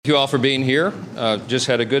Thank you all for being here. Just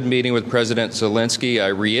had a good meeting with President Zelensky. I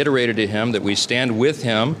reiterated to him that we stand with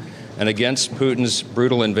him and against Putin's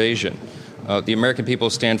brutal invasion. The American people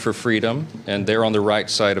stand for freedom, and they're on the right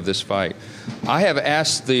side of this fight. I have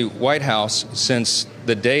asked the White House since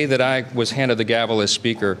the day that I was handed the gavel as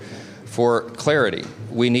Speaker for clarity.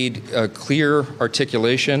 We need a clear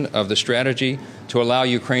articulation of the strategy to allow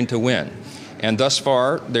Ukraine to win. And thus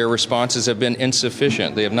far, their responses have been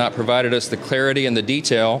insufficient. They have not provided us the clarity and the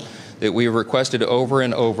detail that we have requested over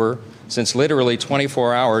and over since literally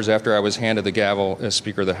 24 hours after I was handed the gavel as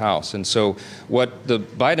Speaker of the House. And so what the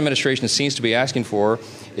Biden administration seems to be asking for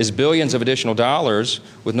is billions of additional dollars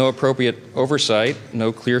with no appropriate oversight,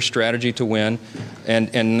 no clear strategy to win,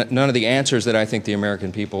 and none of the answers that I think the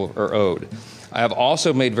American people are owed. I have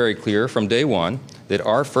also made very clear from day one that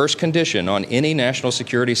our first condition on any national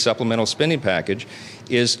security supplemental spending package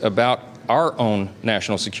is about our own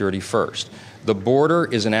national security first. The border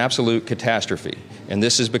is an absolute catastrophe, and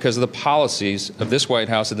this is because of the policies of this White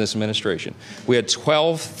House and this administration. We had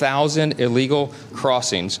 12,000 illegal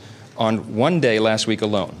crossings on one day last week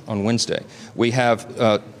alone, on Wednesday. We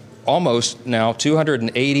have almost now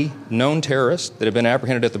 280 known terrorists that have been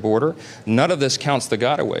apprehended at the border. None of this counts the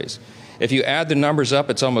gotaways. If you add the numbers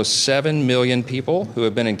up, it's almost 7 million people who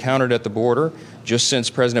have been encountered at the border just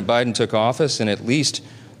since President Biden took office, and at least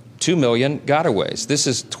 2 million gotaways. This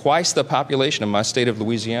is twice the population of my state of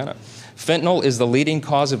Louisiana. Fentanyl is the leading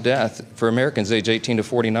cause of death for Americans age 18 to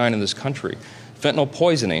 49 in this country. Fentanyl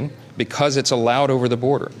poisoning, because it's allowed over the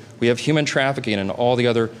border. We have human trafficking and all the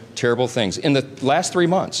other terrible things. In the last 3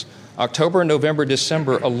 months, October, November,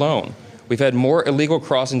 December alone, we've had more illegal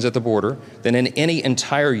crossings at the border than in any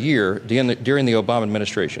entire year during the Obama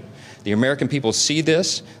administration. The American people see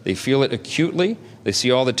this. They feel it acutely. They see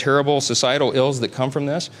all the terrible societal ills that come from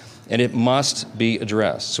this, and it must be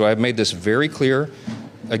addressed. So I've made this very clear,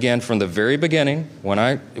 again, from the very beginning, when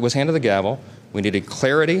I was handed the gavel. We needed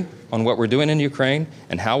clarity on what we're doing in Ukraine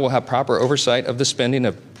and how we'll have proper oversight of the spending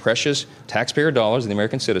of precious taxpayer dollars of the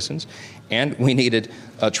American citizens, and we needed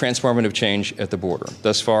a transformative change at the border.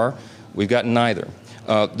 Thus far, we've gotten neither.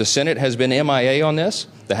 The Senate has been MIA on this.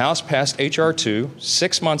 The House passed H.R. 2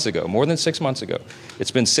 6 months ago, more than 6 months ago.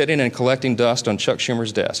 It's been sitting and collecting dust on Chuck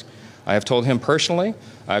Schumer's desk. I have told him personally,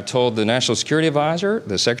 I've told the National Security Advisor,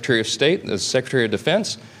 the Secretary of State, the Secretary of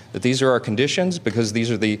Defense, that these are our conditions because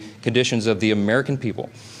these are the conditions of the American people.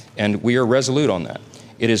 And we are resolute on that.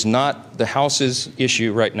 It is not the House's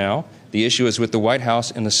issue right now. The issue is with the White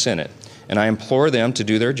House and the Senate. And I implore them to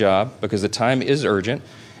do their job because the time is urgent.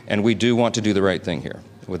 And we do want to do the right thing here.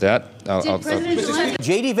 With that, I'll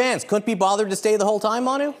J.D. Vance couldn't be bothered to stay the whole time,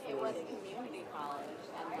 Manu?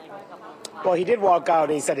 Well, he did walk out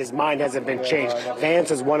and he said his mind hasn't been changed. Vance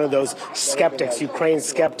is one of those skeptics, Ukraine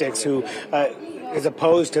skeptics, who is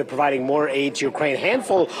opposed to providing more aid to Ukraine. A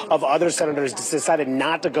handful of other senators decided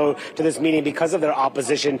not to go to this meeting because of their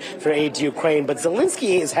opposition for aid to Ukraine. But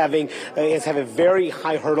Zelensky is having a very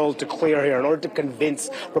high hurdle to clear here in order to convince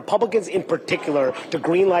Republicans in particular to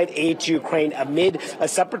greenlight aid to Ukraine amid a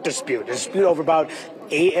separate dispute, over about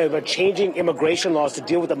changing immigration laws to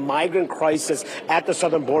deal with the migrant crisis at the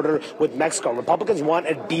southern border with Mexico. Republicans want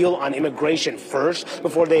a deal on immigration first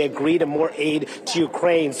before they agree to more aid to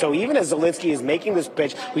Ukraine. So even as Zelensky is making this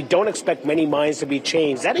pitch, we don't expect many minds to be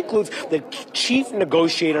changed. That includes the chief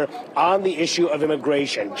negotiator on the issue of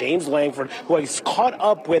immigration, James Langford, who I caught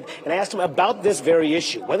up with and asked him about this very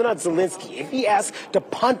issue, whether or not Zelensky, if he asked to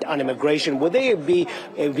punt on immigration, would they be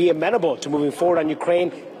amenable to moving forward on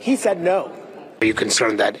Ukraine? He said no. Are you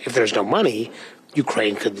concerned that if there's no money,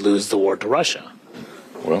 Ukraine could lose the war to Russia?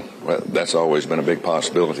 Well, that's always been a big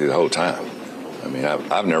possibility the whole time. I mean,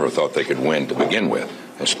 I've never thought they could win to begin with,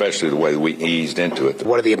 especially the way we eased into it.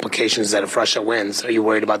 What are the implications that if Russia wins? Are you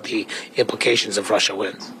worried about the implications if Russia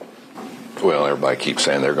wins? Well, everybody keeps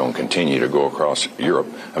saying they're going to continue to go across Europe.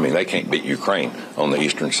 I mean, they can't beat Ukraine on the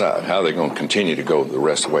eastern side. How are they going to continue to go the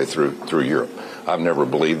rest of the way through Europe? I've never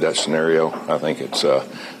believed that scenario. I think it's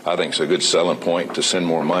a good selling point to send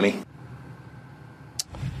more money.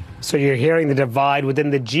 So you're hearing the divide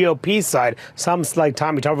within the GOP side. Some, like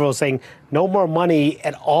Tommy Tuberville, saying no more money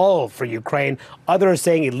at all for Ukraine. Others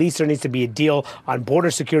saying at least there needs to be a deal on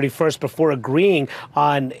border security first before agreeing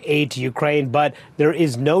on aid to Ukraine. But there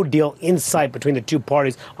is no deal in sight between the two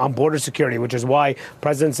parties on border security, which is why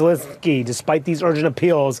President Zelensky, despite these urgent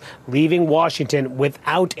appeals, leaving Washington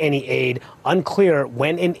without any aid, unclear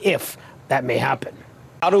when and if that may happen.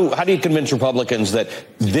 How do you convince Republicans that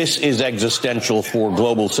this is existential for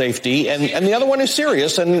global safety and the other one is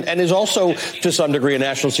serious and is also to some degree a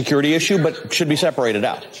national security issue but should be separated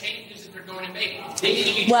out?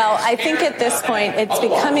 Well, I think at this point it's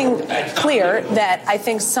becoming clear that I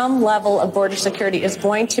think some level of border security is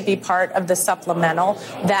going to be part of the supplemental.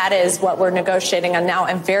 That is what we're negotiating on now.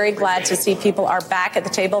 I'm very glad to see people are back at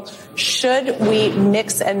the table. Should we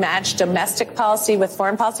mix and match domestic policy with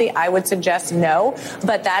foreign policy? I would suggest no,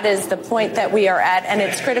 but that is the point that we are at, and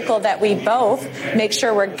it's critical that we both make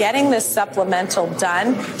sure we're getting this supplemental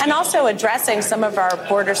done and also addressing some of our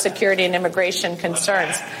border security and immigration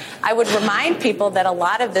concerns. I would remind people that a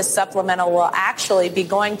lot of this supplemental will actually be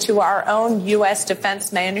going to our own U.S.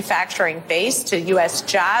 defense manufacturing base, to U.S.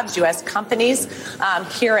 jobs, U.S. companies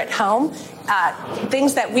here at home.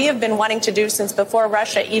 Things that we have been wanting to do since before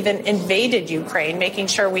Russia even invaded Ukraine, making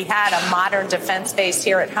sure we had a modern defense base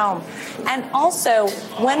here at home. And also,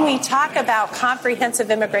 when we talk about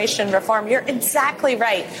comprehensive immigration reform, you're exactly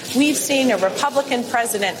right. We've seen a Republican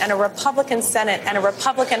president and a Republican Senate and a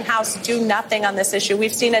Republican House do nothing on this issue.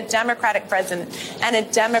 We've seen a Democratic president and a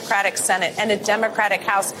Democratic Senate and a Democratic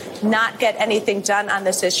House not get anything done on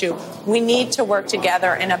this issue. We need to work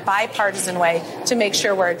together in a bipartisan way to make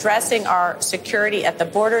sure we're addressing our security at the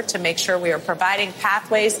border, to make sure we are providing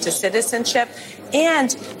pathways to citizenship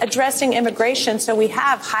and addressing immigration so we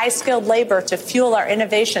have high-skilled labor to fuel our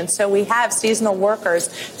innovation, so we have seasonal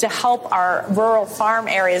workers to help our rural farm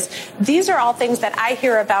areas. These are all things that I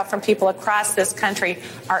hear about from people across this country.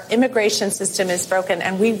 Our immigration system is broken,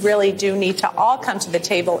 and we really do need to all come to the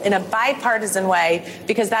table in a bipartisan way,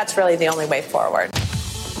 because that's really the only way forward.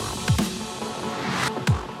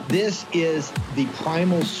 This is the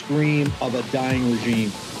primal scream of a dying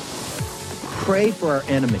regime. Pray for our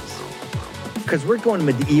enemies, because we're going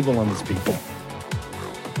medieval on these people.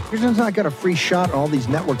 You're not got a free shot on all these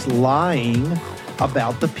networks lying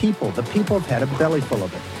about the people. The people have had a belly full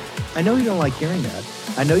of it. I know you don't like hearing that.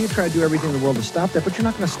 I know you try to do everything in the world to stop that, but you're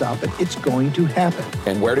not going to stop it. It's going to happen.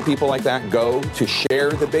 And where do people like that go to share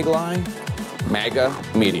the big lie? MAGA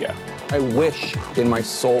media. I wish, in my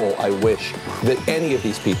soul, I wish that any of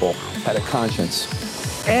these people had a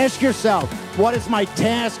conscience. Ask yourself, what is my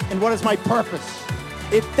task and what is my purpose?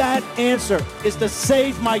 If that answer is to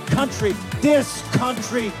save my country, this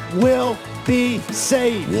country will be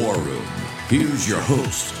saved. War Room. Here's your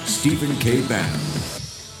host, Stephen K. Bannon.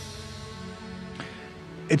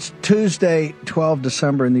 It's Tuesday, 12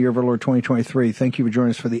 December in the year of our Lord 2023. Thank you for joining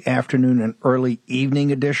us for the afternoon and early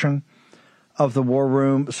evening edition of the War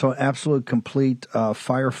Room. So absolute complete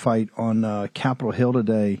firefight on Capitol Hill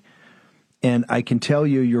today. And I can tell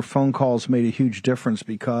you your phone calls made a huge difference,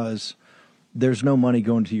 because there's no money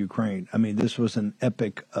going to Ukraine. I mean, this was an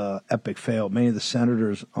epic fail. Many of the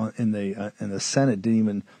senators in the Senate didn't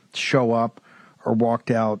even show up or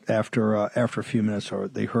walked out after a few minutes, or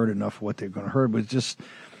they heard enough of what they were going to hear. But it's just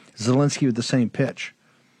Zelensky with the same pitch.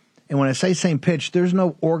 And when I say same pitch, there's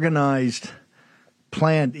no organized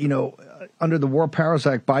plan. You know, under the War Powers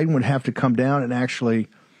Act, Biden would have to come down and actually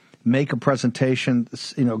make a presentation,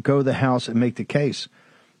 you know, go to the House and make the case.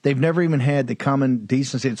 They've never even had the common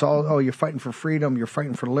decency. It's all, oh, you're fighting for freedom, you're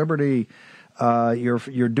fighting for liberty,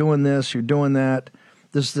 you're doing this, you're doing that.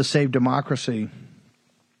 This is to save democracy.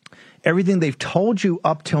 Everything they've told you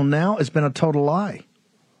up till now has been a total lie.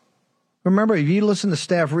 Remember, if you listen to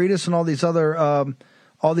Stavridis and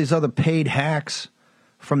all these other paid hacks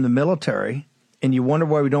from the military, and you wonder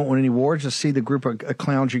why we don't win any wars, just see the group of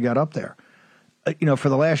clowns you got up there. You know, for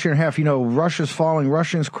the last year and a half, you know, Russia's falling,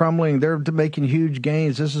 Russia's crumbling, they're making huge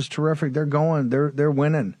gains. This is terrific. They're going, they're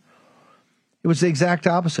winning. It was the exact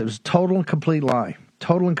opposite. It was a total and complete lie.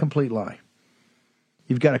 Total and complete lie.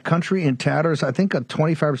 You've got a country in tatters. I think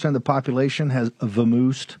 25% of the population has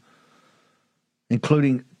vamoosed,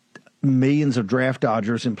 including millions of draft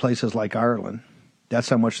dodgers in places like Ireland. That's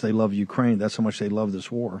how much they love Ukraine. That's how much they love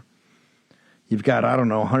this war. You've got,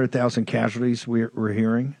 100,000 casualties we're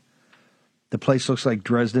hearing. The place looks like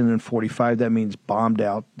Dresden in 45. That means bombed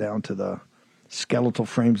out down to the skeletal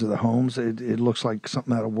frames of the homes. It looks like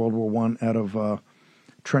something out of World War I, out of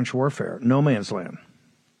trench warfare. No man's land.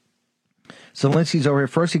 Zelensky's over here.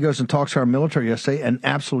 First he goes and talks to our military yesterday, an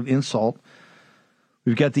absolute insult.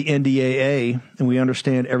 We've got the NDAA, and we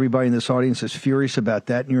understand everybody in this audience is furious about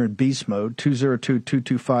that, and you're in beast mode.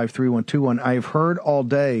 202-225-3121. I've heard all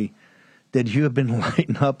day that you have been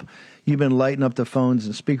lighting up. You've been lighting up the phones,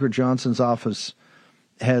 and Speaker Johnson's office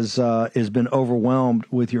has been overwhelmed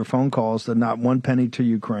with your phone calls. That not one penny to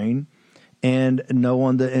Ukraine, and no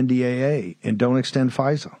on the NDAA, and don't extend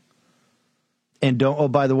FISA, and don't. Oh,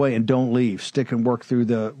 by the way, and don't leave. Stick and work through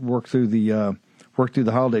the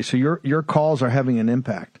holidays. So your calls are having an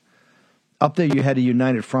impact. Up there, you had a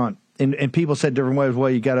united front, and people said different ways. Well,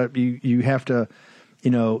 you have to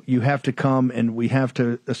you have to come and we have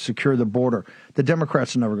to secure the border. The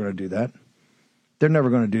Democrats are never going to do that. They're never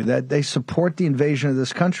going to do that. They support the invasion of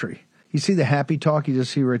this country. You see the happy talk you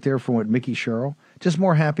just see right there from Mickey Sherrill? Just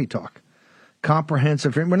more happy talk.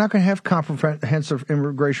 Comprehensive. We're not going to have comprehensive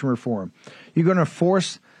immigration reform. You're going to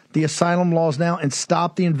force the asylum laws now and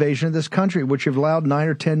stop the invasion of this country, which have allowed 9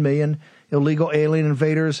 or 10 million illegal alien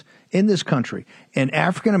invaders in this country. And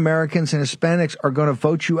African Americans and Hispanics are going to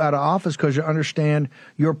vote you out of office because you understand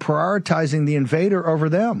you're prioritizing the invader over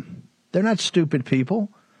them. They're not stupid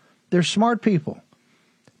people. They're smart people.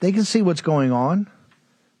 They can see what's going on.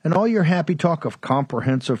 And all your happy talk of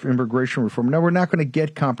comprehensive immigration reform. No, we're not going to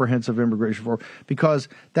get comprehensive immigration reform because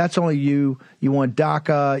that's only you. You want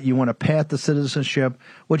DACA. You want a path to citizenship,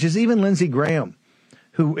 which is even Lindsey Graham,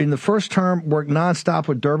 who in the first term worked nonstop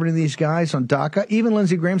with Durbin and these guys on DACA. Even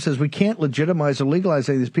Lindsey Graham says we can't legitimize or legalize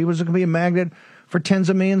any of these people. It's going to be a magnet for tens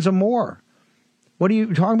of millions or more. What are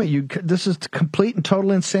you talking about? This is complete and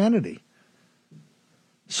total insanity.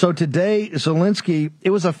 So today, Zelensky, it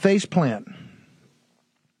was a face plant.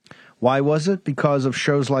 Why was it? Because of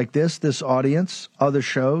shows like this audience, other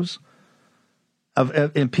shows,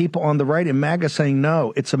 and people on the right in MAGA saying,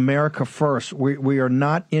 no, it's America first. We are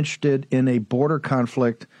not interested in a border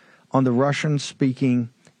conflict on the Russian-speaking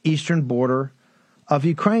eastern border of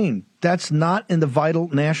Ukraine. That's not in the vital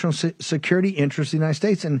national security interest of the United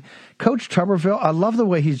States. And Coach Tuberville, I love the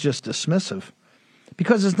way he's just dismissive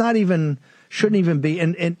because it's not even, shouldn't even be,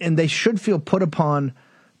 and they should feel put upon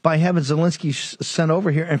by having Zelensky sent over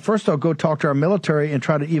here. And first I'll go talk to our military and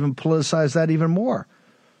try to even politicize that even more.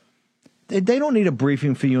 They don't need a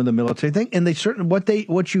briefing for you in the military thing. And they certainly,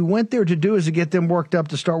 what you went there to do is to get them worked up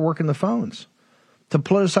to start working the phones, to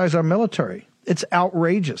politicize our military. It's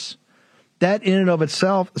outrageous. That in and of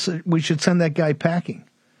itself, we should send that guy packing.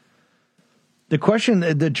 The question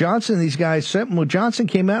that Johnson and these guys sent, when Johnson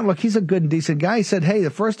came out, look, he's a good and decent guy. He said, hey, the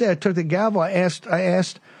first day I took the gavel, I asked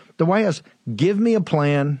the White House, give me a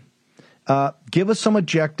plan, give us some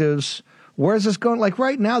objectives. Where is this going? Like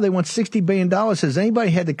right now, they want $60 billion. Has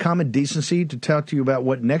anybody had the common decency to talk to you about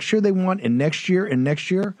what next year they want and next year and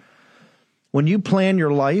next year? When you plan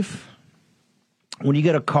your life, when you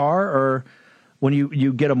get a car or when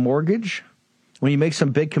you get a mortgage, when you make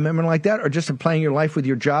some big commitment like that, or just in planning your life with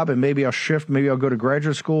your job and maybe I'll shift, maybe I'll go to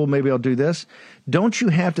graduate school, maybe I'll do this. Don't you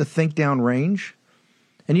have to think downrange?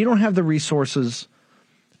 And you don't have the resources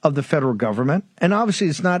of the federal government. And obviously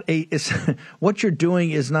it's what you're doing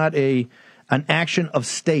is not an action of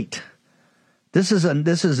state. This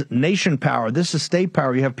is nation power. This is state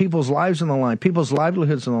power. You have people's lives on the line, people's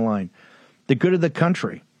livelihoods on the line, the good of the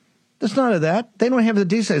country. There's none of that. They don't have the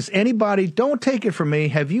decency. Anybody, don't take it from me.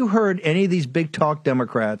 Have you heard any of these big talk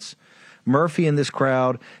Democrats, Murphy in this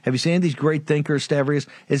crowd? Have you seen any of these great thinkers, Stavridis?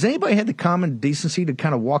 Has anybody had the common decency to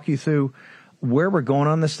kind of walk you through where we're going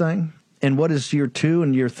on this thing? And what is year 2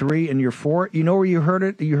 and year 3 and year 4? You know where you heard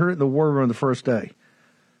it? You heard it in the war room the first day.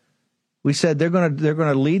 We said they're going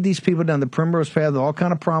to lead these people down the primrose path with all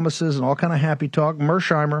kind of promises and all kind of happy talk.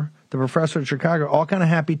 Mersheimer, the professor in Chicago, all kind of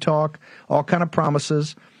happy talk, all kind of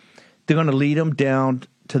promises. They're going to lead them down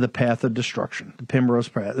to the path of destruction, the primrose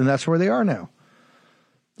path. And that's where they are now.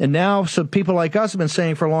 And now, so people like us have been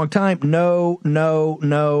saying for a long time, no, no,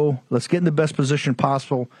 no, let's get in the best position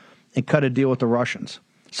possible and cut a deal with the Russians.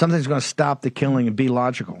 Something's going to stop the killing and be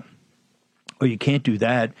logical. Or you can't do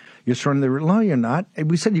that. You're surrendering the... No, you're not.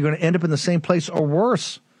 We said you're going to end up in the same place or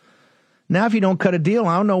worse. Now, if you don't cut a deal,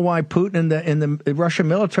 I don't know why Putin and the Russian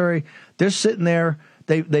military, they're sitting there.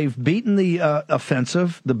 They've beaten the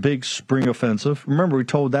offensive, the big spring offensive. Remember, we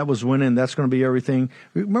told that was winning. That's going to be everything.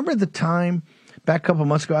 Remember the time back a couple of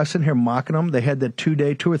months ago, I was sitting here mocking them. They had that 2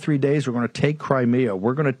 or 3 days. We're going to take Crimea.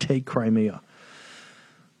 We're going to take Crimea.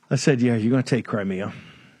 I said, yeah, you're going to take Crimea.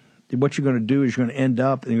 What you're going to do is you're going to end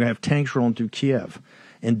up and you're going to have tanks rolling through Kiev.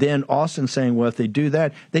 And then Austin saying, well, if they do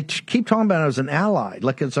that, they keep talking about it as an ally.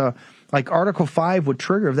 Like it's like Article 5 would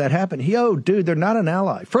trigger if that happened. Yo, dude, they're not an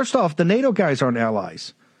ally. First off, the NATO guys aren't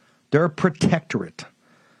allies. They're a protectorate.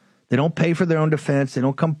 They don't pay for their own defense. They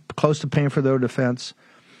don't come close to paying for their own defense.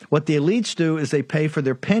 What the elites do is they pay for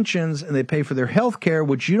their pensions and they pay for their health care,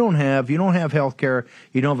 which you don't have. You don't have health care.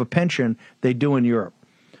 You don't have a pension. They do in Europe.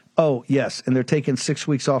 Oh, yes, and they're taking 6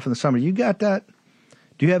 weeks off in the summer. You got that?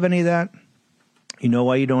 Do you have any of that? You know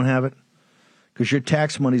why you don't have it? Because your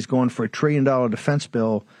tax money's going for $1 trillion defense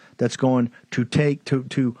bill that's going to take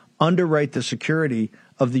to underwrite the security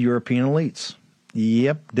of the European elites.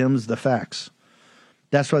 Yep, them's the facts.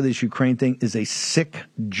 That's why this Ukraine thing is a sick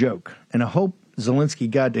joke. And I hope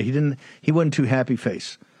Zelensky got that. He wasn't too happy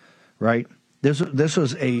face, right? This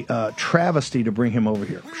was a travesty to bring him over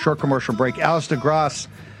here. Short commercial break. Alice DeGrasse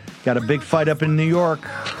got a big fight up in New York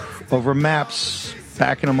over maps.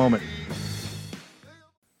 Back in a moment.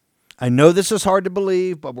 I know this is hard to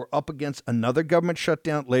believe, but we're up against another government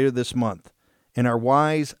shutdown later this month. And our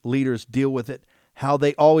wise leaders deal with it how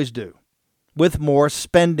they always do, with more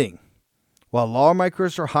spending. While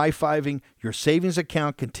lawmakers are high-fiving, your savings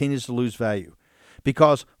account continues to lose value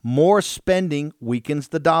because more spending weakens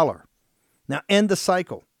the dollar. Now end the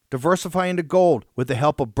cycle. Diversify into gold with the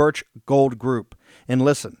help of Birch Gold Group. And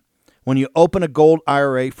listen, when you open a gold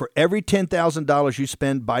IRA, for every $10,000 you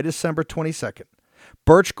spend by December 22nd,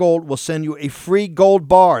 Birch Gold will send you a free gold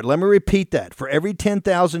bar. Let me repeat that. For every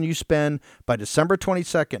 $10,000 you spend by December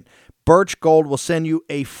 22nd, Birch Gold will send you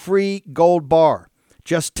a free gold bar.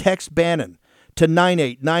 Just text Bannon to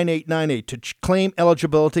 989898 to claim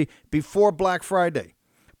eligibility before Black Friday.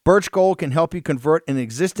 Birch Gold can help you convert an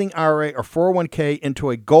existing IRA or 401k into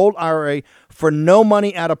a gold IRA for no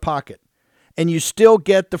money out of pocket. And you still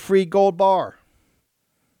get the free gold bar.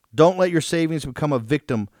 Don't let your savings become a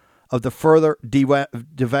victim of the further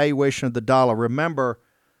devaluation of the dollar. Remember,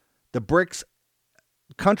 the BRICS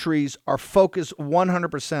countries are focused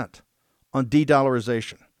 100% on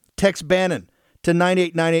de-dollarization. Text Bannon to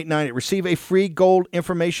 989898. Receive a free gold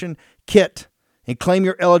information kit and claim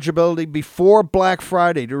your eligibility before Black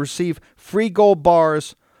Friday to receive free gold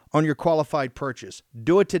bars on your qualified purchase.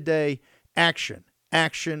 Do it today. Action,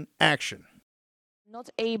 action, action. Not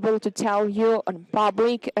able to tell you on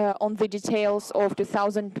public on the details of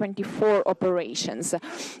 2024 operations.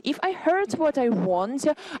 If I heard what I want,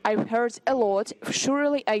 I heard a lot.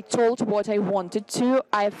 Surely I told what I wanted to.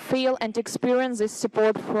 I feel and experience this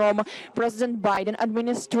support from President Biden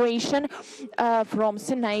administration, from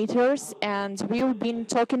senators, and we've been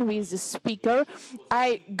talking with the speaker.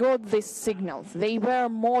 I got these signals. They were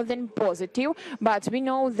more than positive, but we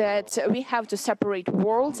know that we have to separate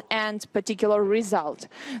world and particular results.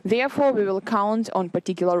 Therefore, we will count on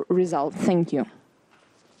particular result. Thank you.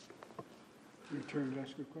 Your turn to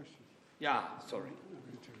ask a question. Yeah, sorry.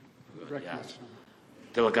 Yes.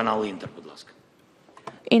 Телеканал Інтер, будь ласка.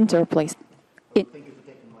 Inter, please. Thank you for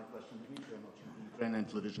taking my question. Dmitry Amochin, Ukrainian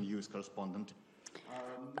television news correspondent.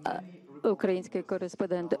 Український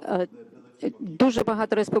кореспондент. Дуже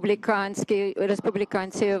багато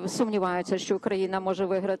республіканців сумніваються, що Україна може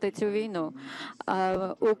виграти цю війну.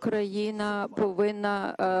 Україна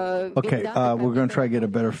повинна Okay, we're going to try to get a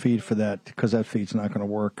better feed for that because that feed's not going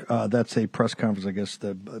to work. That's a press conference, I guess.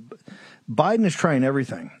 Biden is trying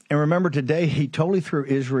everything. And remember, today he totally threw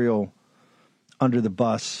Israel under the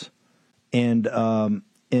bus and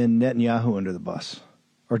Netanyahu under the bus.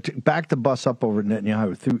 Or backed the bus up over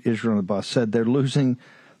Netanyahu, threw Israel on the bus, said they're losing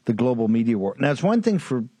the global media war. Now, it's one thing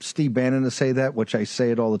for Steve Bannon to say that, which I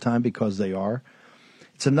say it all the time because they are.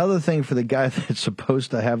 It's another thing for the guy that's supposed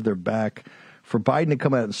to have their back, for Biden to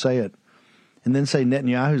come out and say it, and then say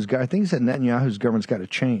Netanyahu's guy. I think he said Netanyahu's government's got to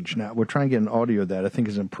change. Now, we're trying to get an audio of that. I think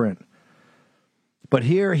is in print. But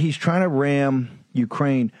here, he's trying to ram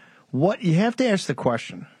Ukraine. What you have to ask the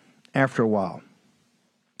question after a while.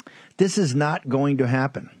 This is not going to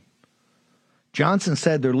happen. Johnson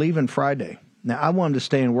said they're leaving Friday. Now, I want them to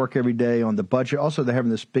stay and work every day on the budget. Also, they're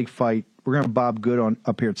having this big fight. We're going to have Bob Good on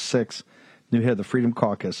up here at 6, new head of the Freedom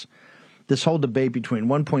Caucus. This whole debate between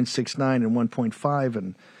 1.69 and 1.5,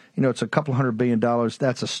 and, you know, it's a couple $100 billion.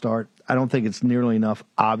 That's a start. I don't think it's nearly enough,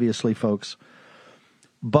 obviously, folks.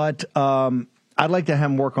 But I'd like to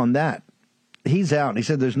have him work on that. He's out. He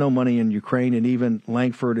said there's no money in Ukraine, and even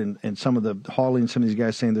Langford and some of the Hawley and some of these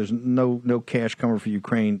guys saying there's no cash coming for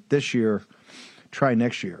Ukraine this year. Try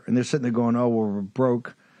next year. And they're sitting there going, oh, well, we're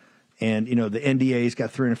broke. And, you know, the NDA's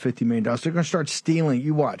got $350 million. They're going to start stealing.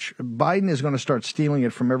 You watch. Biden is going to start stealing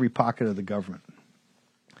it from every pocket of the government.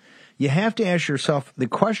 You have to ask yourself the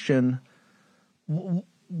question,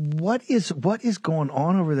 what is going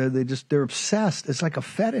on over there? They're obsessed. It's like a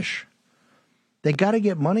fetish. They got to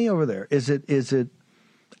get money over there. Is it,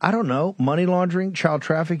 I don't know, money laundering, child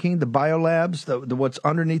trafficking, the biolabs, the what's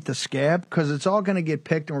underneath the scab? Because it's all going to get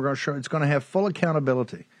picked, and we're going to show it's going to have full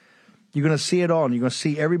accountability. You're going to see it all, and you're going to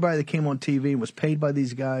see everybody that came on TV and was paid by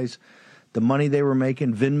these guys, the money they were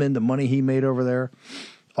making, Vindman, the money he made over there,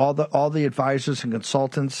 all the advisors and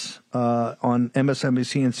consultants on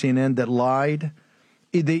MSNBC and CNN that lied.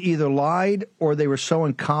 They either lied or they were so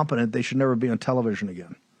incompetent they should never be on television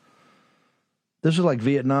again. This is like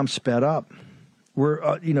Vietnam sped up.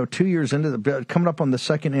 We're 2 years into coming up on the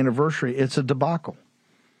second anniversary. It's a debacle,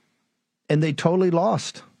 and they totally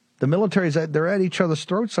lost. The military's they're at each other's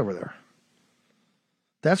throats over there.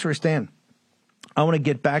 That's where we stand. I want to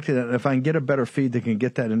get back to that. If I can get a better feed that can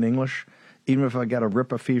get that in English, even if I got to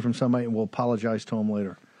rip a fee from somebody, and we'll apologize to them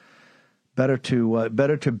later. Better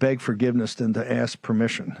to beg forgiveness than to ask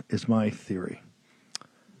permission is my theory.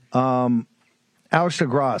 Alex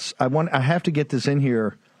DeGrasse, I have to get this in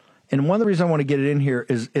here, and one of the reasons I want to get it in here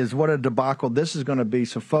is what a debacle this is going to be.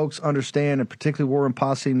 So folks understand, and particularly War and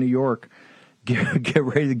Posse in New York, get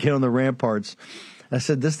ready to get on the ramparts. I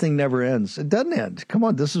said, this thing never ends. It doesn't end. Come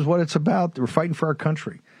on, this is what it's about. We're fighting for our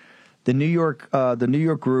country. The New York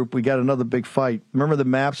group, we got another big fight. Remember the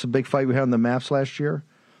maps, the big fight we had on the maps last year?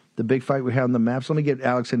 The big fight we had on the maps. Let me get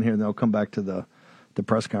Alex in here, and then I'll come back to the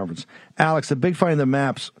press conference. Alex, the big fight on the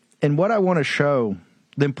maps, and what I want to show,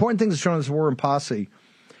 the important thing that's shown in this War and Posse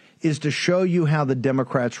is to show you how the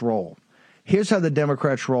Democrats roll. Here's how the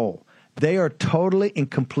Democrats roll. They are totally and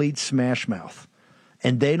complete smash mouth.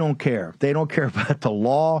 And they don't care. They don't care about the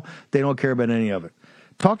law. They don't care about any of it.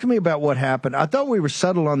 Talk to me about what happened. I thought we were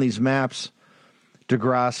settled on these maps,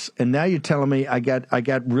 DeGrasse, and now you're telling me I got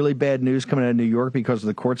really bad news coming out of New York because of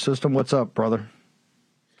the court system. What's up, brother?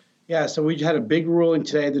 Yeah, so we had a big ruling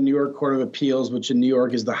today, the New York Court of Appeals, which in New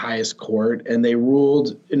York is the highest court, and they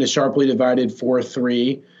ruled in a sharply divided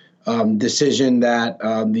 4-3 decision that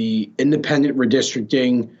the independent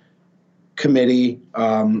redistricting committee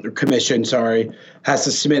or commission, has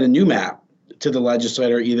to submit a new map to the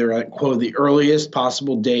legislator either at, quote, the earliest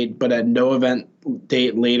possible date, but at no event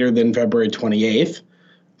date later than February 28th.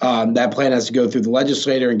 That plan has to go through the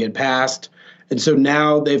legislator and get passed. And so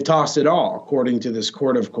now they've tossed it all, according to this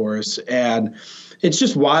court, of course. And it's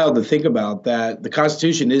just wild to think about that. The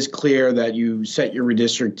Constitution is clear that you set your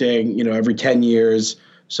redistricting, every 10 years.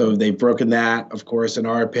 So they've broken that, of course, in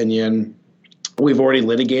our opinion. We've already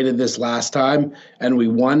litigated this last time, and we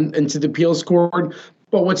won into the appeals court.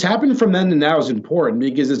 But what's happened from then to now is important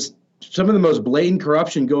because it's some of the most blatant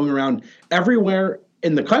corruption going around everywhere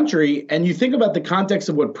in the country. And you think about the context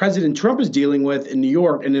of what President Trump is dealing with in New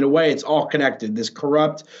York, and in a way, it's all connected. This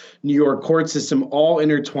corrupt New York court system, all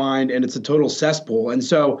intertwined, and it's a total cesspool. And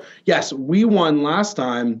so, yes, we won last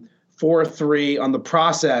time 4-3 on the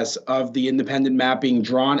process of the independent map being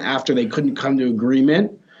drawn after they couldn't come to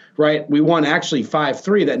agreement. Right. We won actually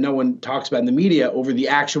 5-3 that no one talks about in the media over the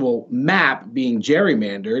actual map being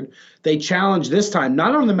gerrymandered. They challenged this time,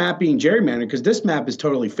 not on the map being gerrymandered, because this map is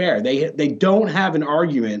totally fair. They don't have an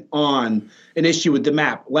argument on an issue with the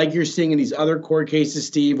map like you're seeing in these other court cases,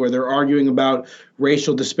 Steve, where they're arguing about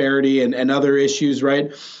racial disparity and other issues.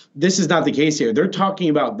 Right. This is not the case here. They're talking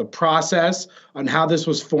about the process on how this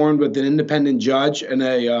was formed with an independent judge and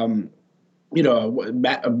a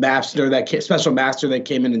master special master that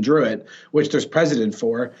came in and drew it, which there's precedent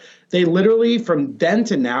for. They literally, from then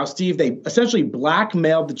to now, Steve, they essentially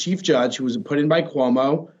blackmailed the chief judge who was put in by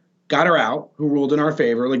Cuomo, got her out, who ruled in our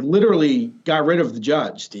favor, like literally got rid of the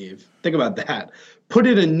judge, Steve. Think about that. Put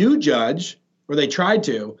in a new judge, or they tried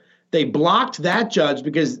to. They blocked that judge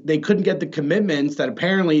because they couldn't get the commitments that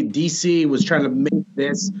apparently D.C. was trying to make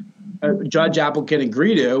this judge applicant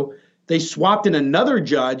agree to. They swapped in another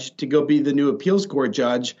judge to go be the new appeals court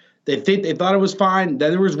judge. They thought it was fine.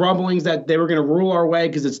 Then there was rumblings that they were going to rule our way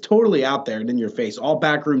because it's totally out there and in your face. All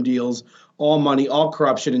backroom deals, all money, all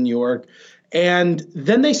corruption in New York. And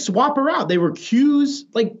then they swap her out. They were accused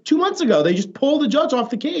like 2 months ago. They just pulled the judge off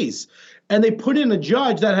the case. And they put in a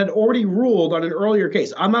judge that had already ruled on an earlier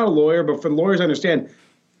case. I'm not a lawyer, but for lawyers, I understand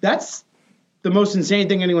that's the most insane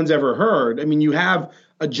thing anyone's ever heard. I mean, you have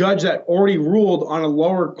a judge that already ruled on a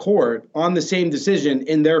lower court on the same decision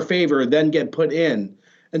in their favor, then get put in.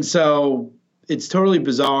 And so it's totally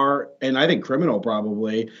bizarre and I think criminal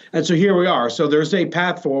probably. And so here we are. So there's a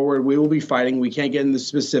path forward. We will be fighting. We can't get into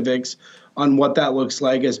specifics on what that looks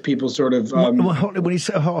like as people sort of. When you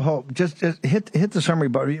say, just hit the summary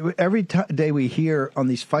button. Every day we hear on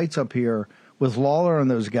these fights up here with Lawler and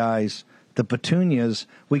those guys, the Petunias,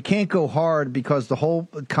 we can't go hard because the whole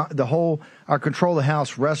our control of the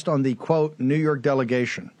House rests on the quote New York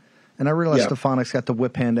delegation. And I realize Stefanik's got the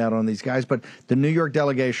whip hand out on these guys, but the New York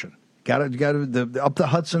delegation got to up the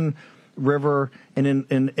Hudson River and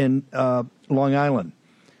in Long Island.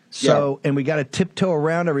 So and we got to tiptoe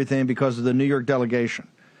around everything because of the New York delegation,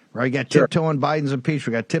 right? We got tiptoe on Biden's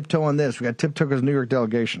impeachment. We got tiptoe on this. We got tiptoe because of the New York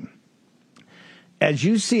delegation. As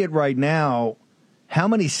you see it right now, how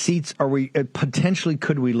many seats are we potentially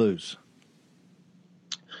could we lose?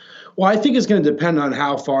 Well, I think it's going to depend on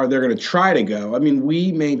how far they're going to try to go. I mean,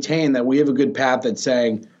 we maintain that we have a good path that's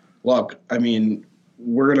saying, look, I mean,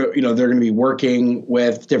 we're going to, they're going to be working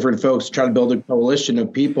with different folks to try to build a coalition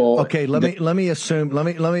of people. Okay, let me assume,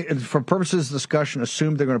 for purposes of discussion,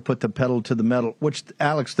 assume they're going to put the pedal to the metal, which,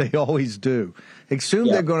 Alex, they always do. Assume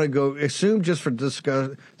they're going to go, assume just for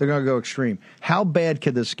discuss, they're going to go extreme. How bad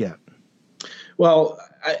could this get? Well,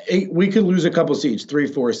 we could lose a couple seats,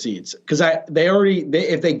 3-4 seats, because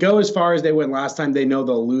if they go as far as they went last time, they know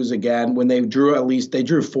they'll lose again. When they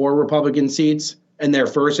drew 4 Republican seats in their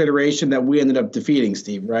first iteration that we ended up defeating,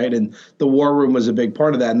 Steve, right? And the war room was a big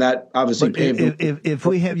part of that, and that obviously paved. If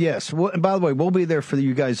we have well, and by the way, we'll be there for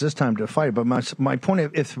you guys this time to fight. But my point,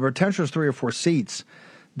 if the potential is 3 or 4 seats,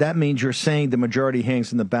 that means you're saying the majority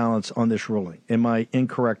hangs in the balance on this ruling. Am I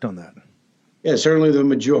incorrect on that? Yeah, certainly the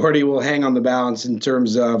majority will hang on the balance in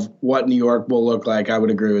terms of what New York will look like. I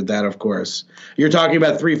would agree with that, of course. You're talking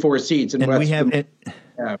about 3-4 seats. And we have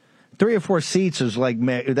 3 or 4 seats is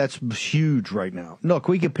that's huge right now. Look,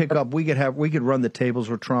 we could we could run the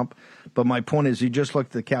tables with Trump. But my point is, you just look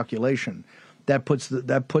at the calculation. That puts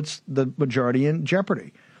the majority in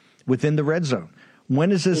jeopardy within the red zone.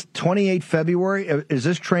 When is this, 28 February? Is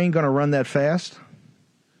this train going to run that fast?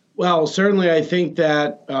 Well, certainly I think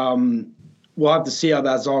that we'll have to see how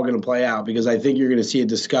that's all going to play out, because I think you're going to see a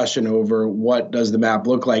discussion over what does the map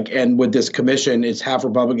look like. And with this commission, it's half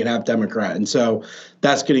Republican, half Democrat. And so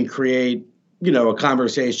that's going to create, a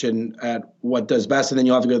conversation at what does best. And then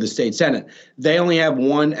you'll have to go to the state Senate. They only have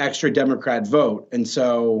one extra Democrat vote. And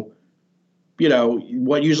so,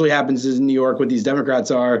 what usually happens is in New York with these Democrats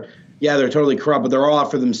they're totally corrupt, but they're all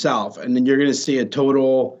out for themselves. And then you're going to see a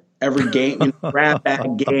total every game, grab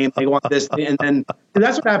bag game. They want this, and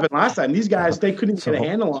that's what happened last time. These guys, they couldn't get a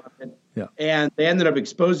handle on it, and they ended up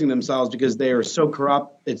exposing themselves because they are so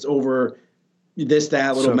corrupt. It's over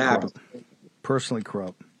that little map. Corrupt. Personally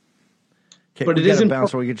corrupt. Okay, but it isn't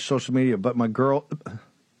bounce when we get to social media. But my girl,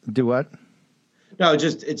 do what? No,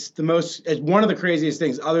 it's one of the craziest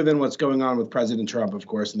things, other than what's going on with President Trump, of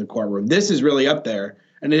course, in the courtroom. This is really up there.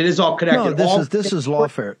 And it is all connected. No, this is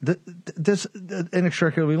lawfare. This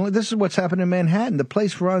inextricably. This is what's happened in Manhattan. The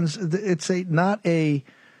place runs. It's not a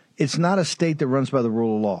state that runs by the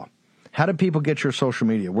rule of law. How do people get your social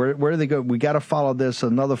media? Where do they go? We got to follow this.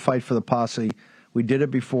 Another fight for the posse. We did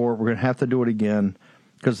it before. We're going to have to do it again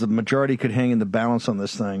because the majority could hang in the balance on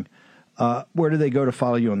this thing. Where do they go to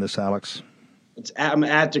follow you on this, Alex? I'm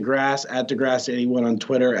at DeGrasse, at DeGrasse81 on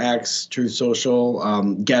Twitter, X, Truth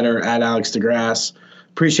Social, Getter, at Alex DeGrasse.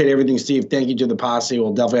 Appreciate everything, Steve. Thank you to the posse.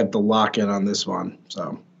 We'll definitely have to lock in on this one.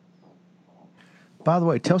 So, by the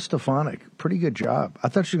way, tell Stefanik, pretty good job. I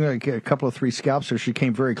thought she was going to get a couple of 3 scalps there. She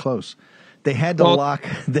came very close. They had to lock.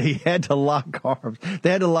 They had to lock arms.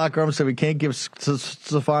 They had to lock arms. So we can't give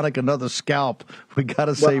Stefanik another scalp. We got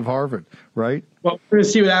to save Harvard, right? Well, we're going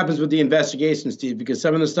to see what happens with the investigation, Steve, because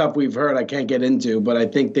some of the stuff we've heard I can't get into, but I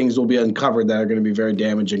think things will be uncovered that are going to be very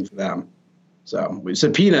damaging for them. So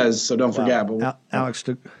subpoenas, so don't forget. But Alex,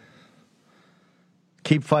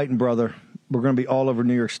 keep fighting, brother. We're going to be all over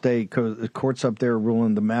New York State because the court's up there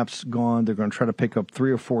ruling the map's gone. They're going to try to pick up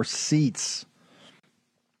 3 or 4 seats.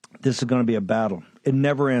 This is going to be a battle. It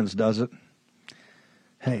never ends, does it?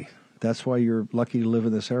 Hey, that's why you're lucky to live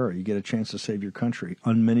in this era. You get a chance to save your country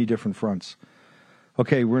on many different fronts.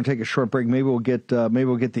 Okay, we're going to take a short break. Maybe we'll get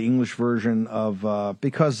the English version of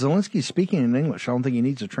because Zelensky's speaking in English. I don't think he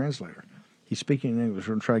needs a translator. He's speaking in English.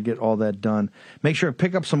 We're going to try to get all that done. Make sure to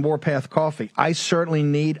pick up some Warpath coffee. I certainly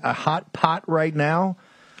need a hot pot right now.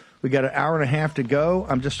 We got an hour and a half to go.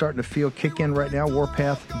 I'm just starting to feel kick in right now.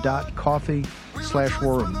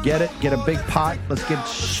 Warpath.coffee/war room. Get it. Get a big pot. Let's get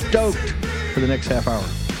stoked for the next half hour.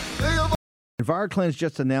 EnviroCleanse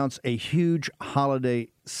just announced a huge holiday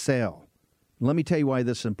sale. Let me tell you why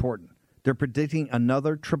this is important. They're predicting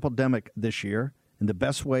another triple-demic this year. And the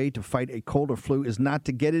best way to fight a cold or flu is not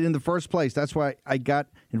to get it in the first place. That's why I got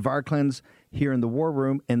EnviroCleanse here in the War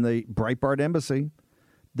Room in the Breitbart Embassy.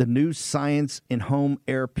 The new science in home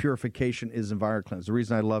air purification is EnviroCleanse. The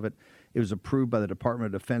reason I love it, it was approved by the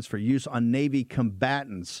Department of Defense for use on Navy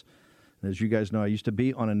combatants. And as you guys know, I used to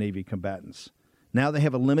be on a Navy combatants. Now they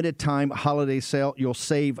have a limited time holiday sale. You'll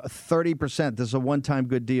save 30%. This is a one-time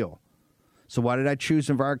good deal. So why did I choose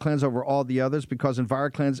EnviroCleanse over all the others? Because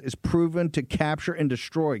EnviroCleanse is proven to capture and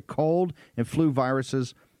destroy cold and flu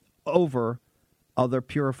viruses over other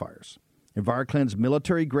purifiers. EnviroCleanse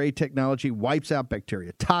military-grade technology wipes out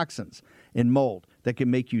bacteria, toxins, and mold that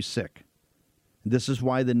can make you sick. This is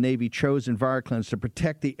why the Navy chose EnviroCleanse to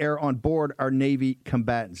protect the air on board our Navy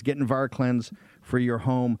combatants. Get EnviroCleanse for your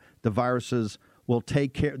home. The viruses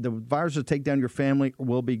take down your family or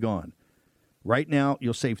will be gone. Right now,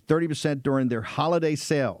 you'll save 30% during their holiday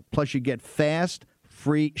sale. Plus, you get fast,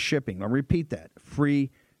 free shipping. I'll repeat that.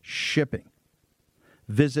 Free shipping.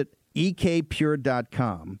 Visit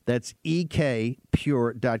ekpure.com. That's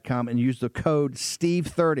ekpure.com and use the code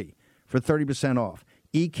STEVE30 for 30% off.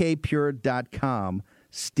 ekpure.com,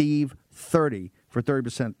 STEVE30 for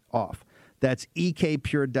 30% off. That's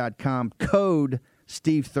ekpure.com, code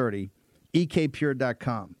Steve30,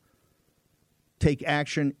 ekpure.com. Take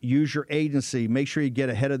action, use your agency. Make sure you get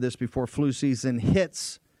ahead of this before flu season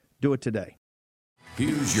hits. Do it today.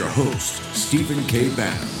 Here's your host, Stephen K.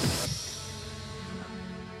 Bannon.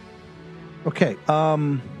 Okay,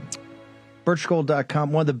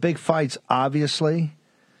 birchgold.com. One of the big fights, obviously,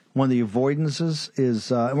 one of the avoidances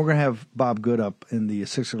is, and we're going to have Bob Good up in the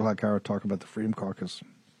 6 o'clock hour talking about the Freedom Caucus.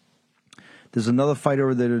 There's another fight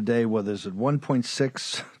over there today where there's at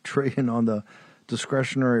 1.6 trillion on the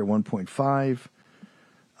discretionary at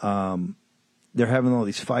 1.5. They're having all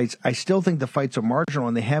these fights. I still think the fights are marginal,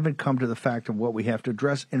 and they haven't come to the fact of what we have to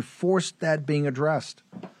address and force that being addressed.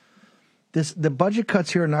 The budget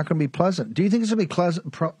cuts here are not going to be pleasant. Do you think it's going to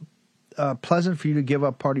be pleasant for you to give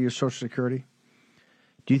up part of your Social Security?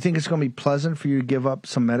 Do you think it's going to be pleasant for you to give up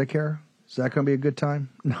some Medicare? Is that going to be a good time?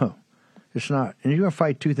 No, it's not. And you're going to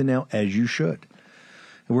fight tooth and nail, as you should.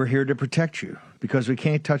 And we're here to protect you because we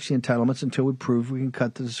can't touch the entitlements until we prove we can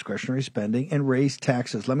cut the discretionary spending and raise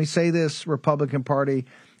taxes. Let me say this, Republican Party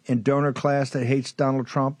and donor class that hates Donald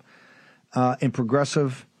Trump and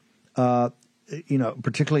progressive,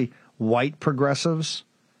 particularly white progressives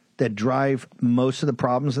that drive most of the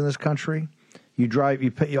problems in this country.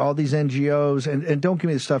 You pay all these NGOs, and don't give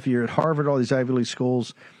me the stuff. You're at Harvard, all these Ivy League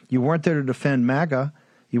schools. You weren't there to defend MAGA.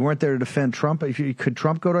 You weren't there to defend Trump. Could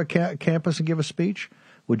Trump go to a campus and give a speech?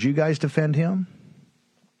 Would you guys defend him?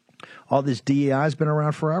 All this DEI has been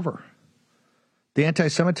around forever. The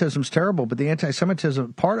anti-Semitism is terrible, but the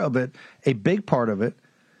anti-Semitism part of it, a big part of it,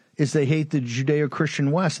 is they hate the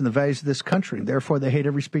Judeo-Christian West and the values of this country. Therefore, they hate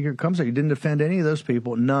every speaker who comes there. You didn't defend any of those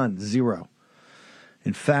people. None. Zero.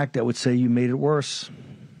 In fact, I would say you made it worse.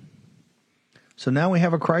 So now we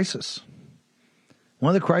have a crisis.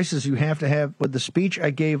 One of the crises you have to have with the speech I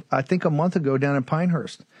gave, I think, a month ago down in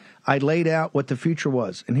Pinehurst. I laid out what the future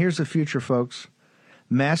was. And here's the future, folks.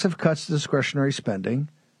 Massive cuts to discretionary spending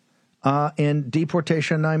and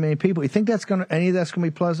deportation of 9 million people. You think any of that's going to be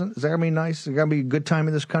pleasant? Is that going to be nice? Is it going to be a good time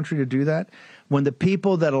in this country to do that? When the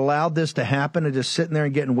people that allowed this to happen are just sitting there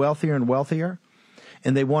and getting wealthier and wealthier,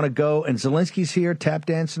 and they want to go, and Zelensky's here tap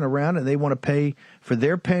dancing around, and they want to pay for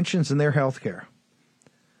their pensions and their health care.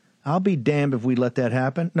 I'll be damned if we let that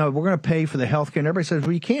happen. No, we're going to pay for the health care. And everybody says,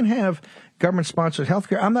 well, you can't have government-sponsored health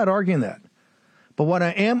care. I'm not arguing that. But what I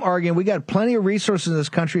am arguing, we got plenty of resources in this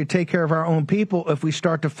country to take care of our own people if we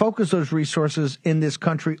start to focus those resources in this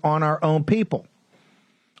country on our own people,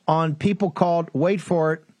 on people called, wait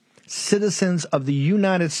for it, citizens of the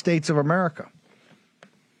United States of America.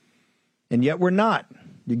 And yet we're not.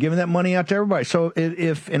 You're giving that money out to everybody. So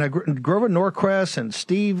if Grover Norquist and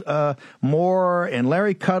Steve Moore and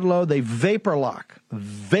Larry Kudlow, they vapor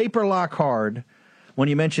lock hard when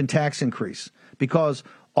you mention tax increase, because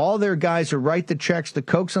all their guys who write the checks, the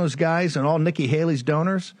coax those guys and all Nikki Haley's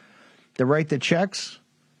donors that write the checks,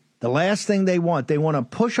 the last thing they want to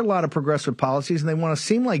push a lot of progressive policies, and they want to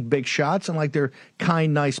seem like big shots and like they're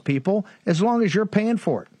kind, nice people, as long as you're paying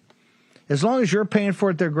for it. As long as you're paying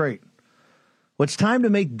for it, they're great. Well, it's time to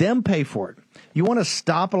make them pay for it. You want to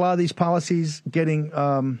stop a lot of these policies getting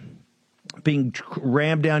being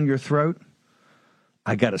rammed down your throat?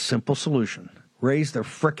 I got a simple solution. Raise their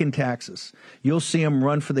frickin' taxes. You'll see them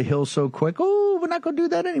run for the hills so quick. Oh, we're not going to do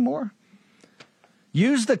that anymore.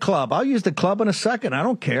 Use the club. I'll use the club in a second. I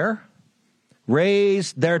don't care.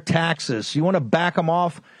 Raise their taxes. You want to back them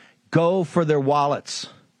off? Go for their wallets.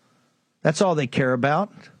 That's all they care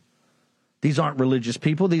about. These aren't religious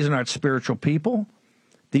people. These are not spiritual people.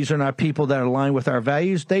 These are not people that align with our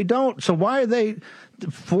values. They don't. So why are they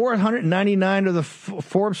 499 of the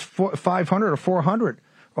Forbes 500 or 400?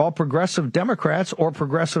 All progressive Democrats or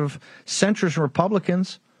progressive centrist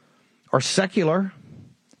Republicans are secular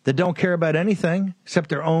that don't care about anything except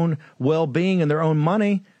their own well-being and their own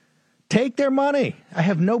money. Take their money. I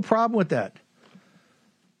have no problem with that.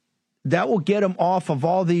 That will get them off of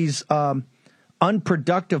all these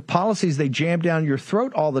unproductive policies they jam down your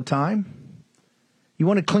throat all the time. You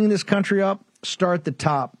want to clean this country up? Start at the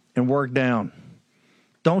top and work down.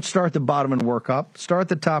 Don't start at the bottom and work up. Start at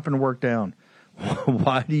the top and work down.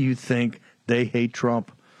 Why do you think they hate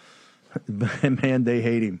Trump? Man, they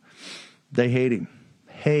hate him. They hate him.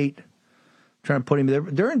 Trying to put him there.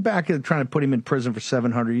 They're in back trying to put him in prison for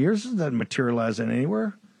 700 years. It doesn't materialize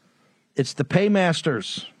anywhere. It's the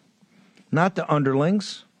paymasters, not the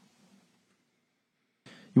underlings.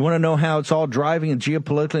 You want to know how it's all driving and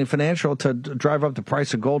geopolitically and financial to drive up the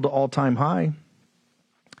price of gold to all-time high?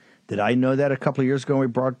 Did I know that a couple of years ago when we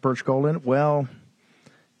brought Birch Gold in? Well,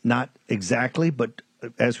 not exactly, but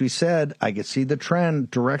as we said, I could see the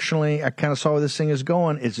trend directionally. I kind of saw where this thing is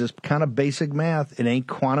going. It's just kind of basic math. It ain't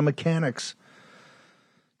quantum mechanics.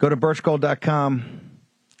 Go to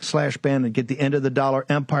birchgold.com/Ben and get the End of the Dollar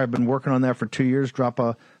Empire. I've been working on that for 2 years. Drop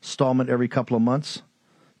a installment every couple of months.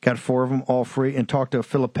 Got 4 of them, all free. And talk to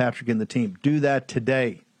Philip Patrick and the team. Do that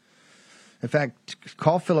today. In fact,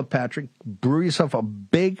 call Philip Patrick. Brew yourself a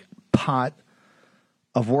big pot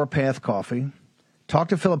of Warpath coffee. Talk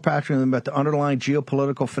to Philip Patrick about the underlying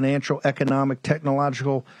geopolitical, financial, economic,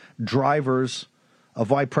 technological drivers of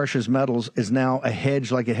why precious metals is now a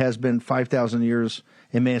hedge like it has been 5,000 years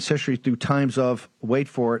in man's history through times of, wait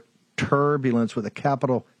for it, turbulence with a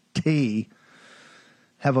capital T.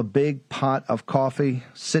 Have a big pot of coffee.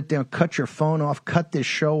 Sit down, cut your phone off, cut this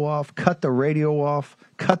show off, cut the radio off,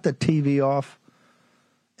 cut the TV off,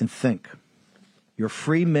 and think. You're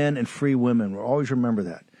free men and free women. We'll always remember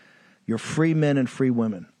that. You're free men and free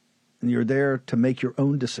women. And you're there to make your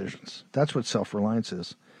own decisions. That's what self-reliance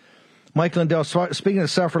is. Mike Lindell, speaking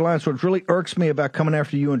of self-reliance, what really irks me about coming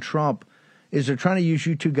after you and Trump is they're trying to use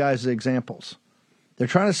you two guys as examples. They're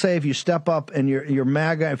trying to say if you step up and you're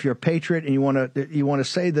MAGA, if you're a patriot, and you want to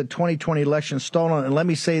say the 2020 election is stolen, and let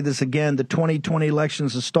me say this again, the 2020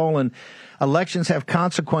 elections are stolen. Elections have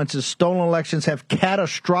consequences. Stolen elections have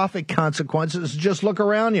catastrophic consequences. Just look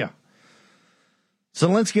around you.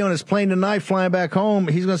 Zelensky on his plane tonight flying back home,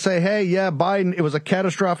 he's going to say, hey, yeah, Biden, it was a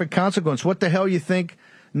catastrophic consequence. What the hell you think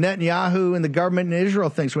Netanyahu and the government in Israel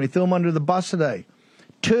thinks when he threw him under the bus today?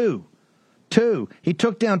 Two. He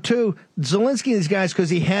took down 2. Zelensky and these guys because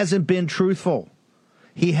he hasn't been truthful.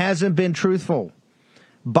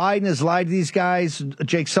 Biden has lied to these guys.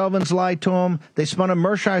 Jake Sullivan's lied to him. They spun him.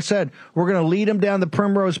 Mershai said, we're going to lead him down the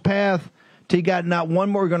primrose path till you got not one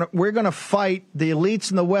more. We're going to fight. The elites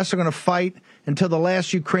in the West are going to fight until the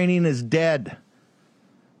last Ukrainian is dead.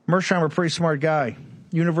 Mersheimer, a pretty smart guy.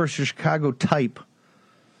 University of Chicago type.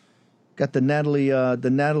 Got the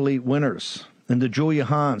Natalie Winters and the Julia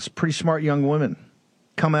Hans, pretty smart young women.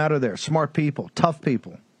 Come out of there. Smart people, tough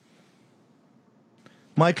people.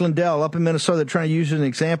 Mike Lindell up in Minnesota, they're trying to use as an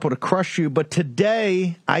example to crush you. But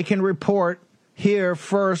today, I can report here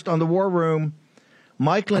first on the War Room,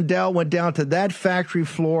 Mike Lindell went down to that factory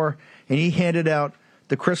floor and he handed out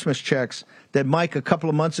the Christmas checks that Mike a couple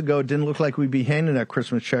of months ago didn't look like we'd be handing out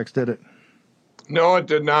Christmas checks, did it? No, it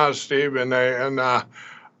did not, Steve.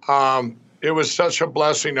 It was such a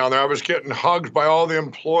blessing down there. I was getting hugged by all the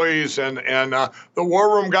employees, and the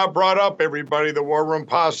War Room got brought up, everybody, the War Room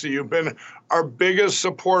posse. You've been our biggest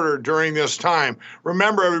supporter during this time.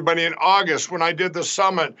 Remember, everybody, in August when I did the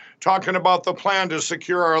summit talking about the plan to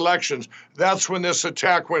secure our elections, that's when this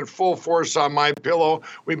attack went full force on my pillow.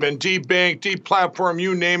 We've been debanked, deplatformed,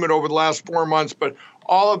 you name it, over the last 4 months, but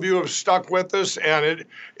all of you have stuck with us, and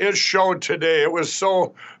it showed today. It was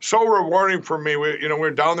so rewarding for me. We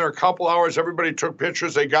were down there a couple hours. Everybody took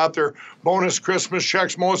pictures. They got their bonus Christmas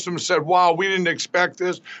checks. Most of them said, "Wow, we didn't expect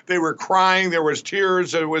this." They were crying. There was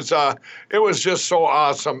tears. It was just so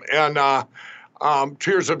awesome, and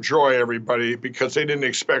tears of joy, everybody, because they didn't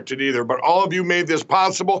expect it either. But all of you made this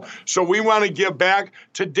possible, so we want to give back.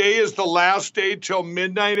 Today is the last day till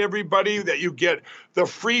midnight, everybody, that you get the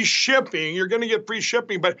free shipping. You're going to get free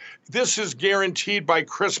shipping, but this is guaranteed by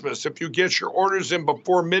Christmas if you get your orders in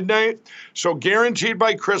before midnight. So guaranteed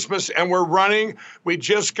by Christmas, and we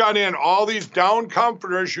just got in all these down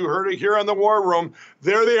comforters. You heard it here on the War Room.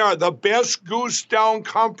 There they are, the best goose down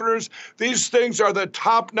comforters. These things are the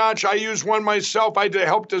top notch. I use one myself. I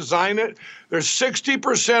helped design it. There's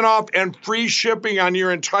 60% off and free shipping on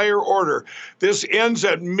your entire order. This ends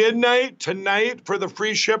at midnight tonight for the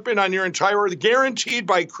free shipping on your entire order. Guaranteed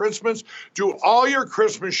by Christmas. Do all your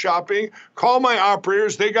Christmas shopping. Call my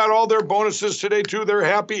operators. They got all their bonuses today, too. They're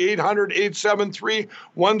happy.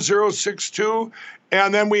 800-873-1062.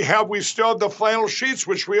 And then we still have the flannel sheets,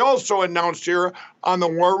 which we also announced here on the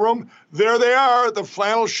War Room. There they are, the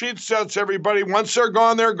flannel sheet sets, everybody. Once they're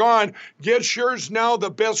gone, they're gone. Get yours now, the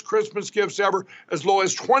best Christmas gifts ever, as low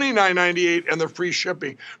as $29.98 and the free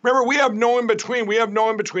shipping. Remember, we have no in-between.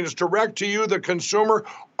 It's direct to you, the consumer.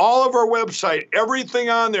 All of our website, everything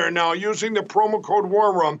on there now, using the promo code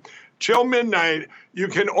War Room. Till midnight, you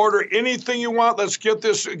can order anything you want. Let's get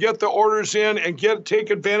the orders in and take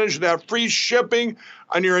advantage of that free shipping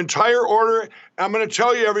on your entire order. I'm going to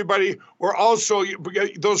tell you, everybody, we're also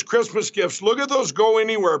those Christmas gifts. Look at those Go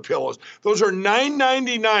Anywhere pillows. Those are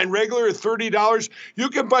 $9.99, regular $30. You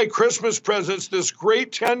can buy Christmas presents, this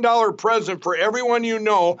great $10 present for everyone you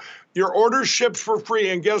know. Your order ships for free,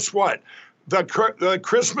 and guess what? The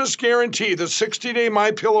Christmas guarantee, the 60-day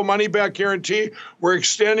MyPillow money-back guarantee, we're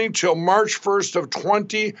extending till March 1st of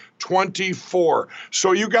 2024.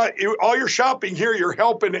 So you got all your shopping here. You're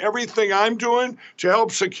helping everything I'm doing to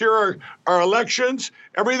help secure our elections.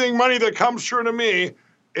 Everything money that comes through to me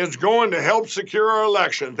is going to help secure our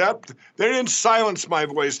elections. They didn't silence my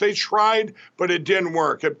voice. They tried, but it didn't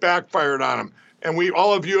work. It backfired on them. And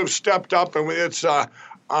all of you have stepped up, and it's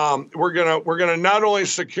we're gonna not only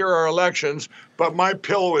secure our elections, but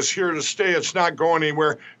MyPillow is here to stay. It's not going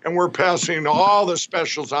anywhere, and we're passing all the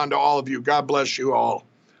specials on to all of you. God bless you all.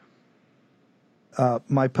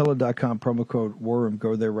 MyPillow.com, promo code War Room.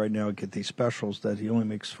 Go there right now and get these specials that he only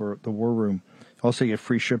makes for the War Room. Also, you get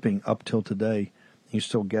free shipping up till today. You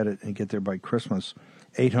still get it and get there by Christmas.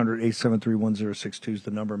 800-873-1062 is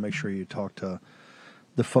the number. Make sure you talk to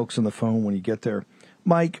the folks on the phone when you get there.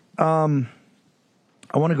 Mike, I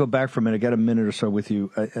want to go back for a minute. I got a minute or so with you.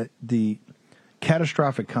 The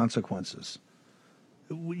catastrophic consequences.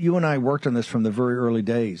 You and I worked on this from the very early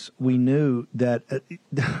days. We knew that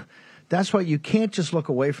that's why you can't just look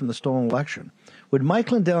away from the stolen election. Would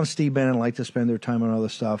Mike Lindell and Steve Bannon like to spend their time on other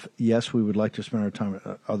stuff? Yes, we would like to spend our time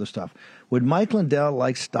on other stuff. Would Mike Lindell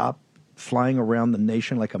like stop flying around the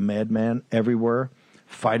nation like a madman everywhere,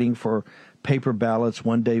 fighting for paper ballots,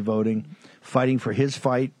 one-day voting, fighting for his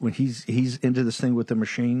fight when he's into this thing with the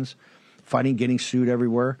machines, fighting, getting sued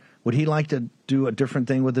everywhere? Would he like to do a different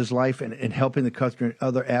thing with his life and helping the country in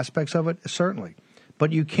other aspects of it? Certainly.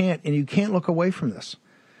 But you can't look away from this.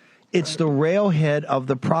 It's the railhead of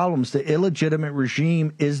the problems. The illegitimate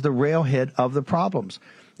regime is the railhead of the problems.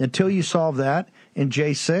 Until you solve that in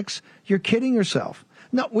J6, you're kidding yourself.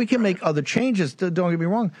 No, we can make other changes. Don't get me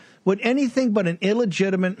wrong. Would anything but an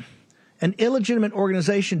illegitimate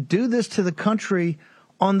organization do this to the country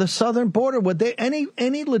on the southern border? Would they,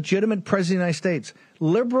 any legitimate president of the United States,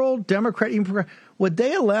 liberal, Democrat, even progressive, would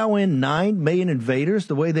they allow in 9 million invaders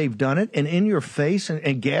the way they've done it and in your face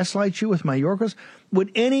and gaslight you with Mayorkas?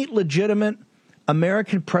 Would any legitimate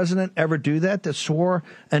American president ever do that swore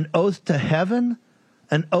an oath to heaven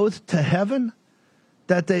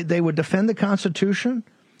that they would defend the Constitution?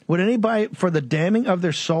 Would anybody, for the damning of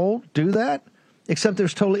their soul, do that? Except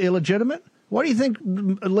there's totally illegitimate? Why do you think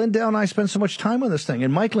Lindell and I spend so much time on this thing?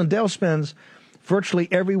 And Mike Lindell spends virtually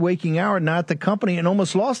every waking hour not at the company and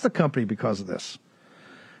almost lost the company because of this.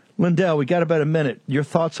 Lindell, we got about a minute. Your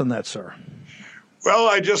thoughts on that, sir? Well,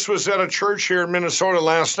 I just was at a church here in Minnesota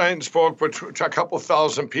last night and spoke to a couple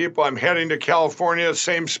thousand people. I'm heading to California,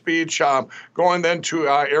 same speech, going then to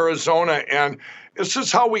Arizona. And this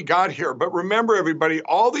is how we got here. But remember, everybody,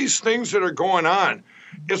 all these things that are going on,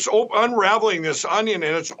 it's unraveling this onion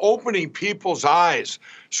and it's opening people's eyes.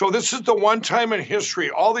 So this is the one time in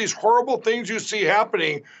history, all these horrible things you see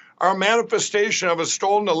happening are a manifestation of a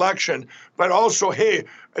stolen election. But also, hey,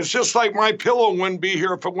 it's just like MyPillow wouldn't be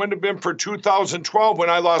here if it wouldn't have been for 2012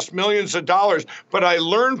 when I lost millions of dollars. But I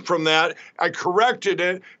learned from that, I corrected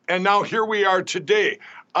it, and now here we are today.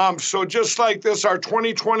 So just like this, our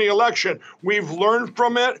 2020 election, we've learned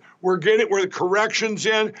from it. We're the corrections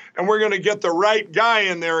in, and we're going to get the right guy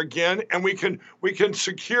in there again, and we can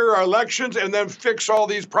secure our elections and then fix all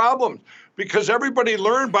these problems. Because everybody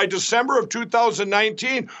learned by December of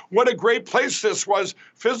 2019 what a great place this was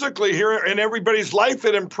physically here, and everybody's life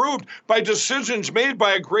had improved by decisions made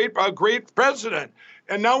by a great president.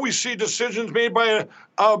 And now we see decisions made by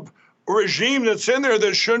a regime that's in there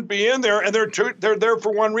that shouldn't be in there, and they're there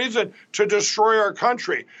for one reason, to destroy our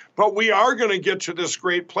country. But we are going to get to this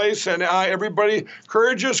great place, and everybody,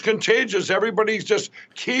 courage is contagious. Everybody just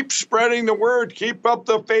keep spreading the word, keep up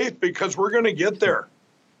the faith, because we're going to get there.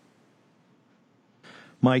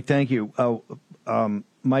 Mike, thank you.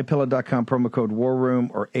 MyPillow.com, promo code War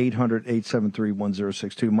Room, or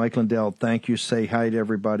 800-873-1062. Mike Lindell, thank you. Say hi to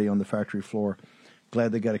everybody on the factory floor.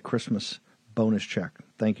 Glad they got a Christmas bonus check.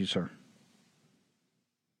 Thank you, sir.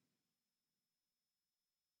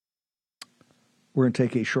 We're going to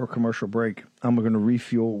take a short commercial break. I'm going to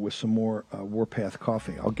refuel with some more Warpath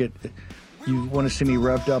coffee. You want to see me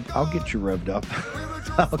revved up? I'll get you revved up.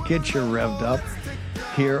 I'll get you revved up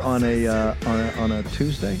here on a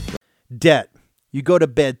Tuesday. Debt. You go to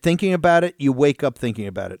bed thinking about it. You wake up thinking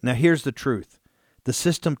about it. Now, here's the truth. The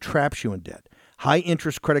system traps you in debt.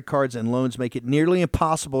 High-interest credit cards and loans make it nearly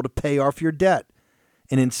impossible to pay off your debt.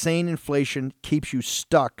 And insane inflation keeps you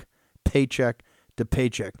stuck paycheck to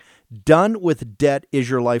paycheck. Done with Debt is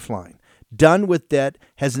your lifeline. Done with Debt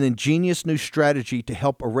has an ingenious new strategy to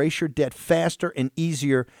help erase your debt faster and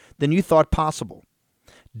easier than you thought possible.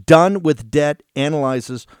 Done with Debt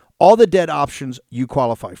analyzes all the debt options you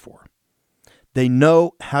qualify for. They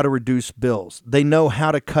know how to reduce bills. They know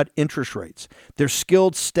how to cut interest rates. Their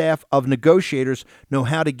skilled staff of negotiators know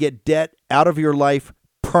how to get debt out of your life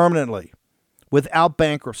permanently, without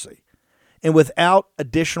bankruptcy, and without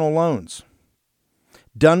additional loans.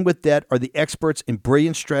 Done with Debt are the experts in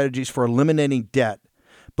brilliant strategies for eliminating debt,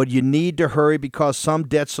 but you need to hurry because some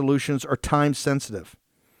debt solutions are time sensitive.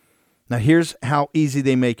 Now here's how easy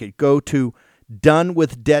they make it. Go to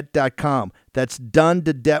donewithdebt.com. That's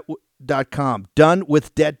donewithdebt.com.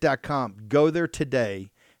 Donewithdebt.com. Go there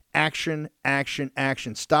today. Action, action,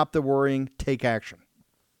 action. Stop the worrying. Take action.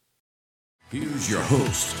 Here's your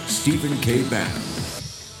host, Stephen K. Bannon.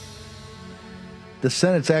 The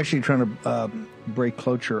Senate's actually trying to break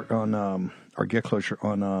cloture on, or get cloture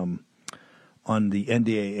on the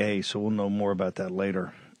NDAA, so we'll know more about that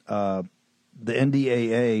later. The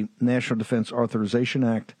NDAA, National Defense Authorization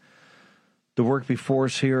Act, the work before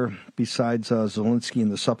us here, besides Zelensky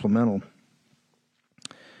and the supplemental,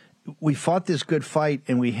 we fought this good fight,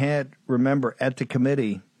 and we had, remember, at the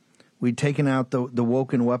committee, we'd taken out the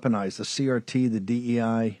woke and weaponized, the CRT, the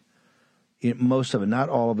DEI, most of it, not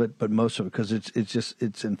all of it, but most of it, because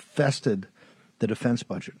it's infested the defense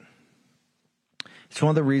budget. It's one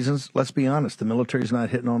of the reasons, let's be honest, the military's not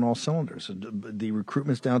hitting on all cylinders. The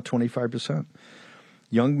recruitment's down 25%.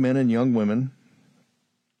 Young men and young women,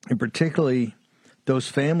 and particularly those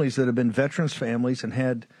families that have been veterans families and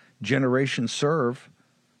had generations serve,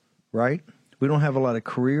 right? We don't have a lot of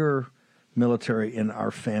career military in our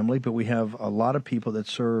family, but we have a lot of people that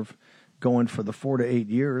serve going for the 4 to 8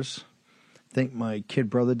 years. I think my kid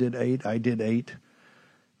brother did 8. I did 8.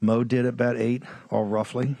 Mo did about 8, all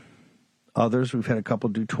roughly. Others, we've had a couple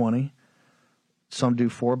do 20. Some do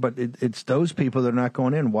 4, but it's those people that are not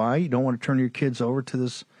going in. Why? You don't want to turn your kids over to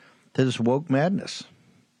this woke madness.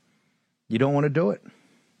 You don't want to do it.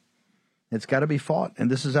 It's got to be fought, and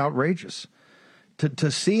this is outrageous.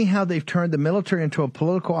 To see how they've turned the military into a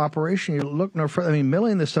political operation, you look no further. I mean,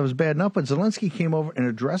 milling this stuff is bad enough, but Zelensky came over and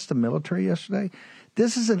addressed the military yesterday.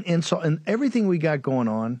 This is an insult, and everything we got going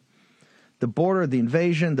on, the border, the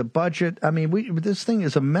invasion, the budget. I mean, this thing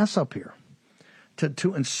is a mess up here.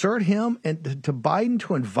 To insert him and to Biden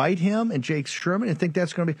to invite him and Jake Sherman and think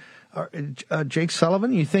that's going to be Jake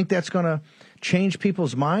Sullivan, you think that's going to change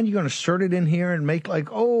people's mind? You're going to insert it in here and make like,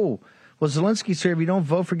 oh, well, Zelensky said if you don't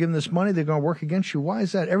vote for giving this money, they're going to work against you. Why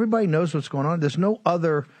is that? Everybody knows what's going on. There's no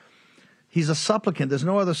other, he's a supplicant. There's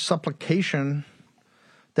no other supplication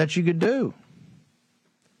that you could do.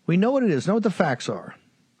 We know what it is, know what the facts are.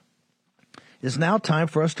 It's now time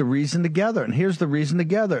for us to reason together. And here's the reason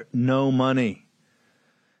together. No money.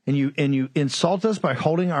 And you insult us by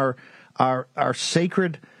holding our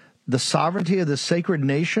sacred, the sovereignty of the sacred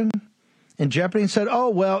nation in jeopardy, and said, oh,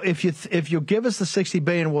 well, if you give us the $60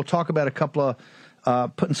 billion, we'll talk about a couple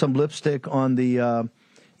of putting some lipstick on the,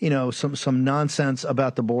 some nonsense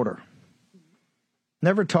about the border.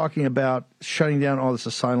 Never talking about shutting down all this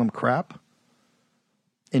asylum crap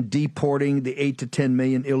and deporting the 8 to 10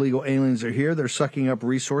 million illegal aliens that are here. They're sucking up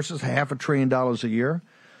resources, $500 billion a year,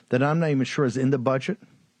 that I'm not even sure is in the budget.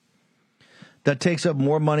 That takes up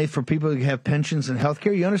more money for people who have pensions and health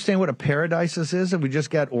care. You understand what a paradise this is? If we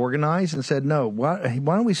just got organized and said, no, why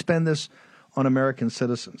don't we spend this on American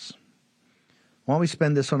citizens? Why don't we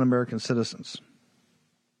spend this on American citizens?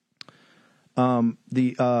 I've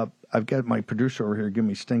got my producer over here giving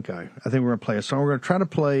me stink eye. I think we're going to play a song. We're going to try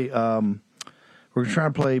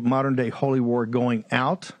to play Modern Day Holy War Going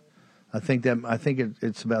Out. I think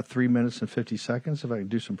it's about 3 minutes and 50 seconds if I can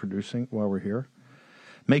do some producing while we're here.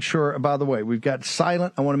 Make sure, by the way, we've got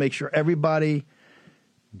silent. I want to make sure everybody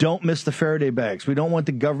don't miss the Faraday bags. We don't want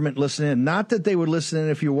the government listening in. Not that they would listen in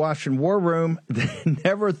if you're watching War Room. They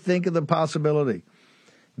never think of the possibility.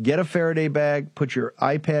 Get a Faraday bag, put your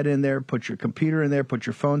iPad in there, put your computer in there, put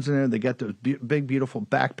your phones in there. They got those big, beautiful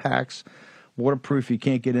backpacks, waterproof. You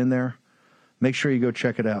can't get in there. Make sure you go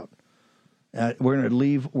check it out. We're going to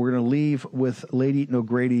leave with Lady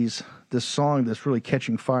O'Grady's this song that's really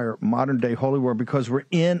catching fire, Modern Day Holy War, because we're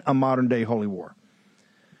in a modern day holy war.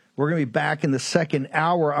 We're going to be back in the second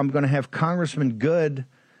hour. I'm going to have Congressman Good.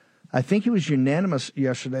 I think he was unanimous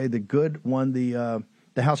yesterday that Good won the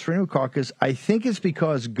House Freedom Caucus. I think it's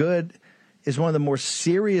because Good is one of the more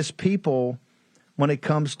serious people when it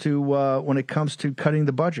comes to cutting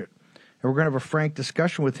the budget. And we're going to have a frank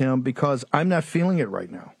discussion with him because I'm not feeling it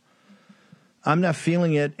right now. I'm not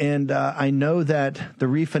feeling it, and I know that the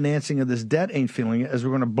refinancing of this debt ain't feeling it, as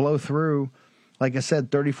we're going to blow through, like I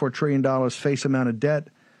said, $34 trillion face amount of debt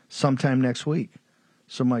sometime next week.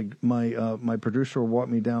 So my producer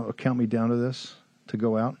will count me down to this to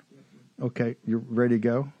go out. Okay, you're ready to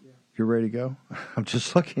go? You're ready to go? I'm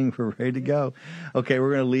just looking. We're ready to go. Okay,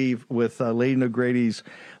 we're going to leave with Lady O'Grady's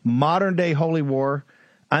modern-day holy war.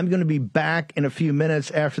 I'm going to be back in a few minutes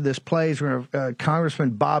after this plays. We're going to have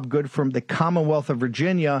Congressman Bob Good from the Commonwealth of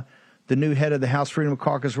Virginia, the new head of the House Freedom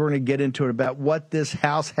Caucus. We're going to get into it about what this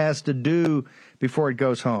House has to do before it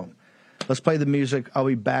goes home. Let's play the music. I'll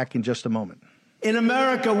be back in just a moment. In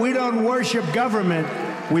America, we don't worship government,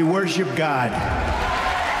 we worship God.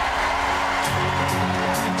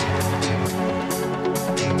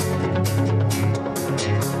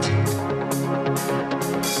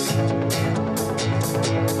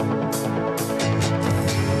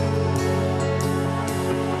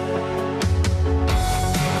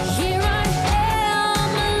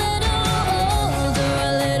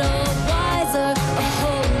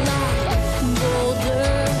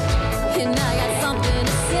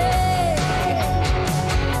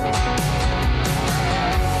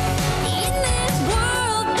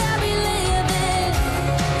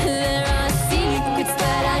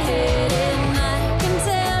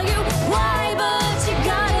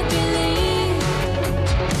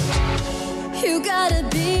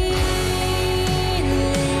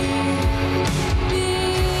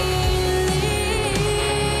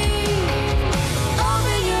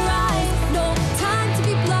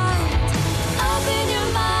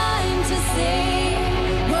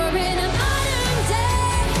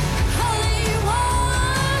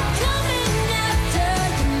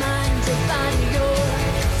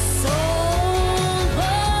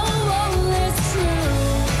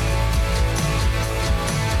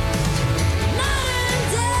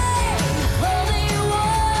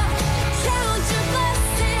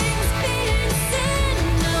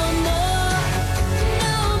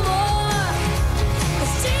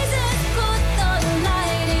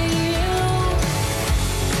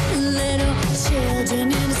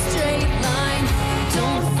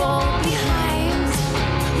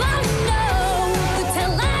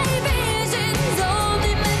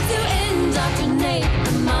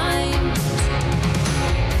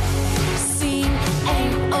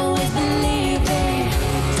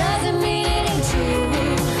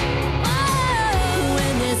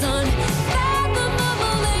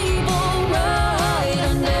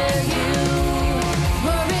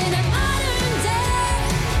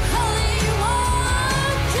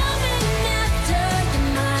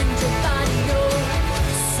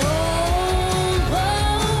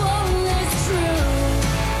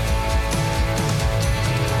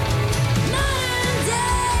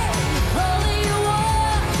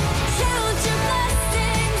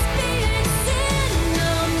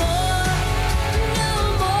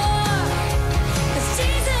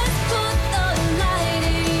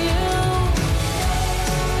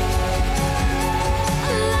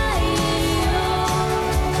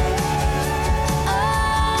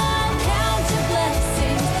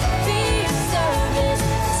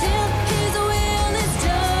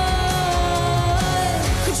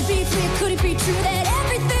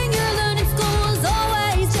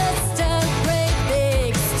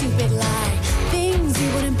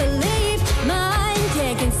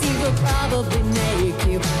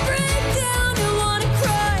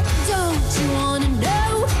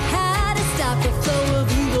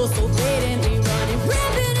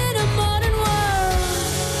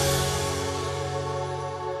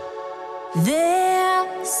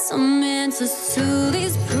 There's some answers to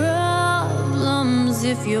these problems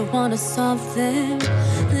if you want to solve them.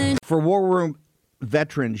 For War Room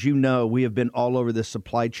veterans, you know we have been all over this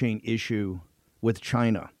supply chain issue with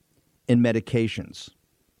China in medications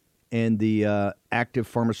and the active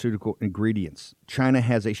pharmaceutical ingredients. China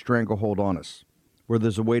has a stranglehold on us where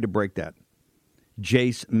there's a way to break that.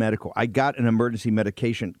 Jace Medical. I got an emergency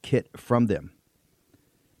medication kit from them.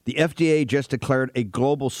 The FDA just declared a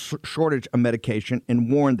global shortage of medication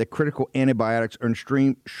and warned that critical antibiotics are in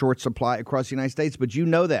extreme short supply across the United States. But you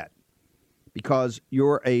know that because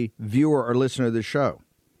you're a viewer or listener to the show.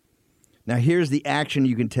 Now, here's the action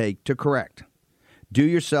you can take to correct. Do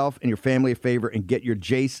yourself and your family a favor and get your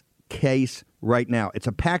Jace case right now. It's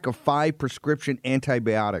a pack of 5 prescription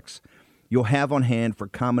antibiotics you'll have on hand for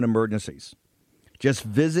common emergencies. Just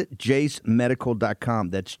visit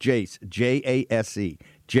jacemedical.com. That's Jace, J-A-S-E,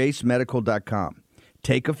 jacemedical.com.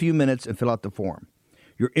 Take a few minutes and fill out the form.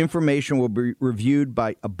 Your information will be reviewed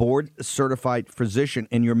by a board-certified physician,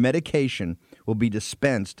 and your medication will be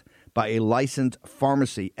dispensed by a licensed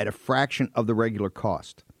pharmacy at a fraction of the regular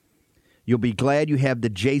cost. You'll be glad you have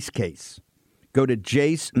the Jace case. Go to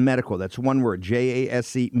Jace Medical, that's one word,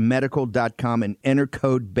 J-A-S-E, medical.com, and enter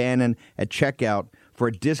code Bannon at checkout for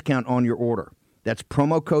a discount on your order. That's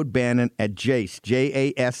promo code Bannon at Jace,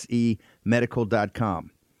 J-A-S-E,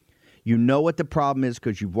 medical.com. You know what the problem is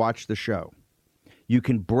because you've watched the show. You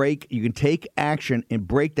can take action and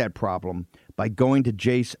break that problem by going to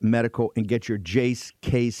Jace Medical and get your Jace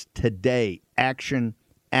case today. Action,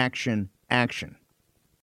 action, action.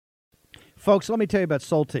 Folks, let me tell you about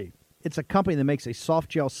Solti. It's a company that makes a soft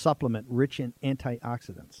gel supplement rich in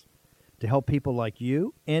antioxidants to help people like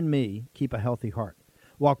you and me keep a healthy heart.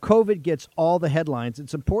 While COVID gets all the headlines,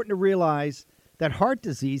 it's important to realize that heart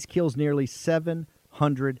disease kills nearly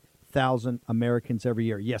 700,000 Americans every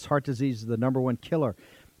year. Yes, heart disease is the number one killer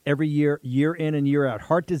every year, year in and year out.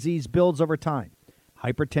 Heart disease builds over time.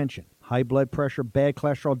 Hypertension, high blood pressure, bad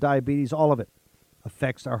cholesterol, diabetes, all of it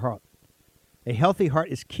affects our heart. A healthy heart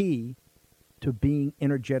is key to being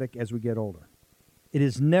energetic as we get older. It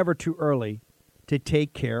is never too early to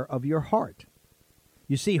take care of your heart.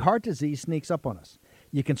 You see, heart disease sneaks up on us.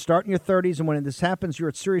 You can start in your 30s, and when this happens, you're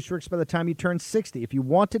at serious risk by the time you turn 60. If you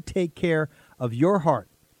want to take care of your heart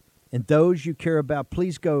and those you care about,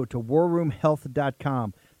 please go to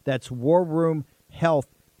warroomhealth.com. That's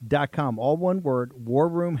warroomhealth.com. All one word,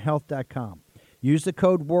 warroomhealth.com. Use the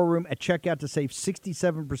code WARROOM at checkout to save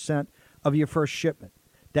 67% of your first shipment.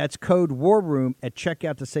 That's code WARROOM at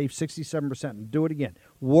checkout to save 67%. And do it again.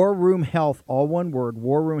 War Room Health, all one word,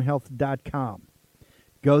 warroomhealth.com.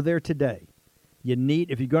 Go there today.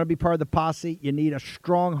 If you're going to be part of the posse, you need a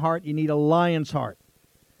strong heart. You need a lion's heart.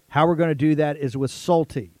 How we're going to do that is with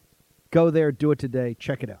Solti. Go there, do it today.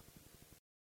 Check it out.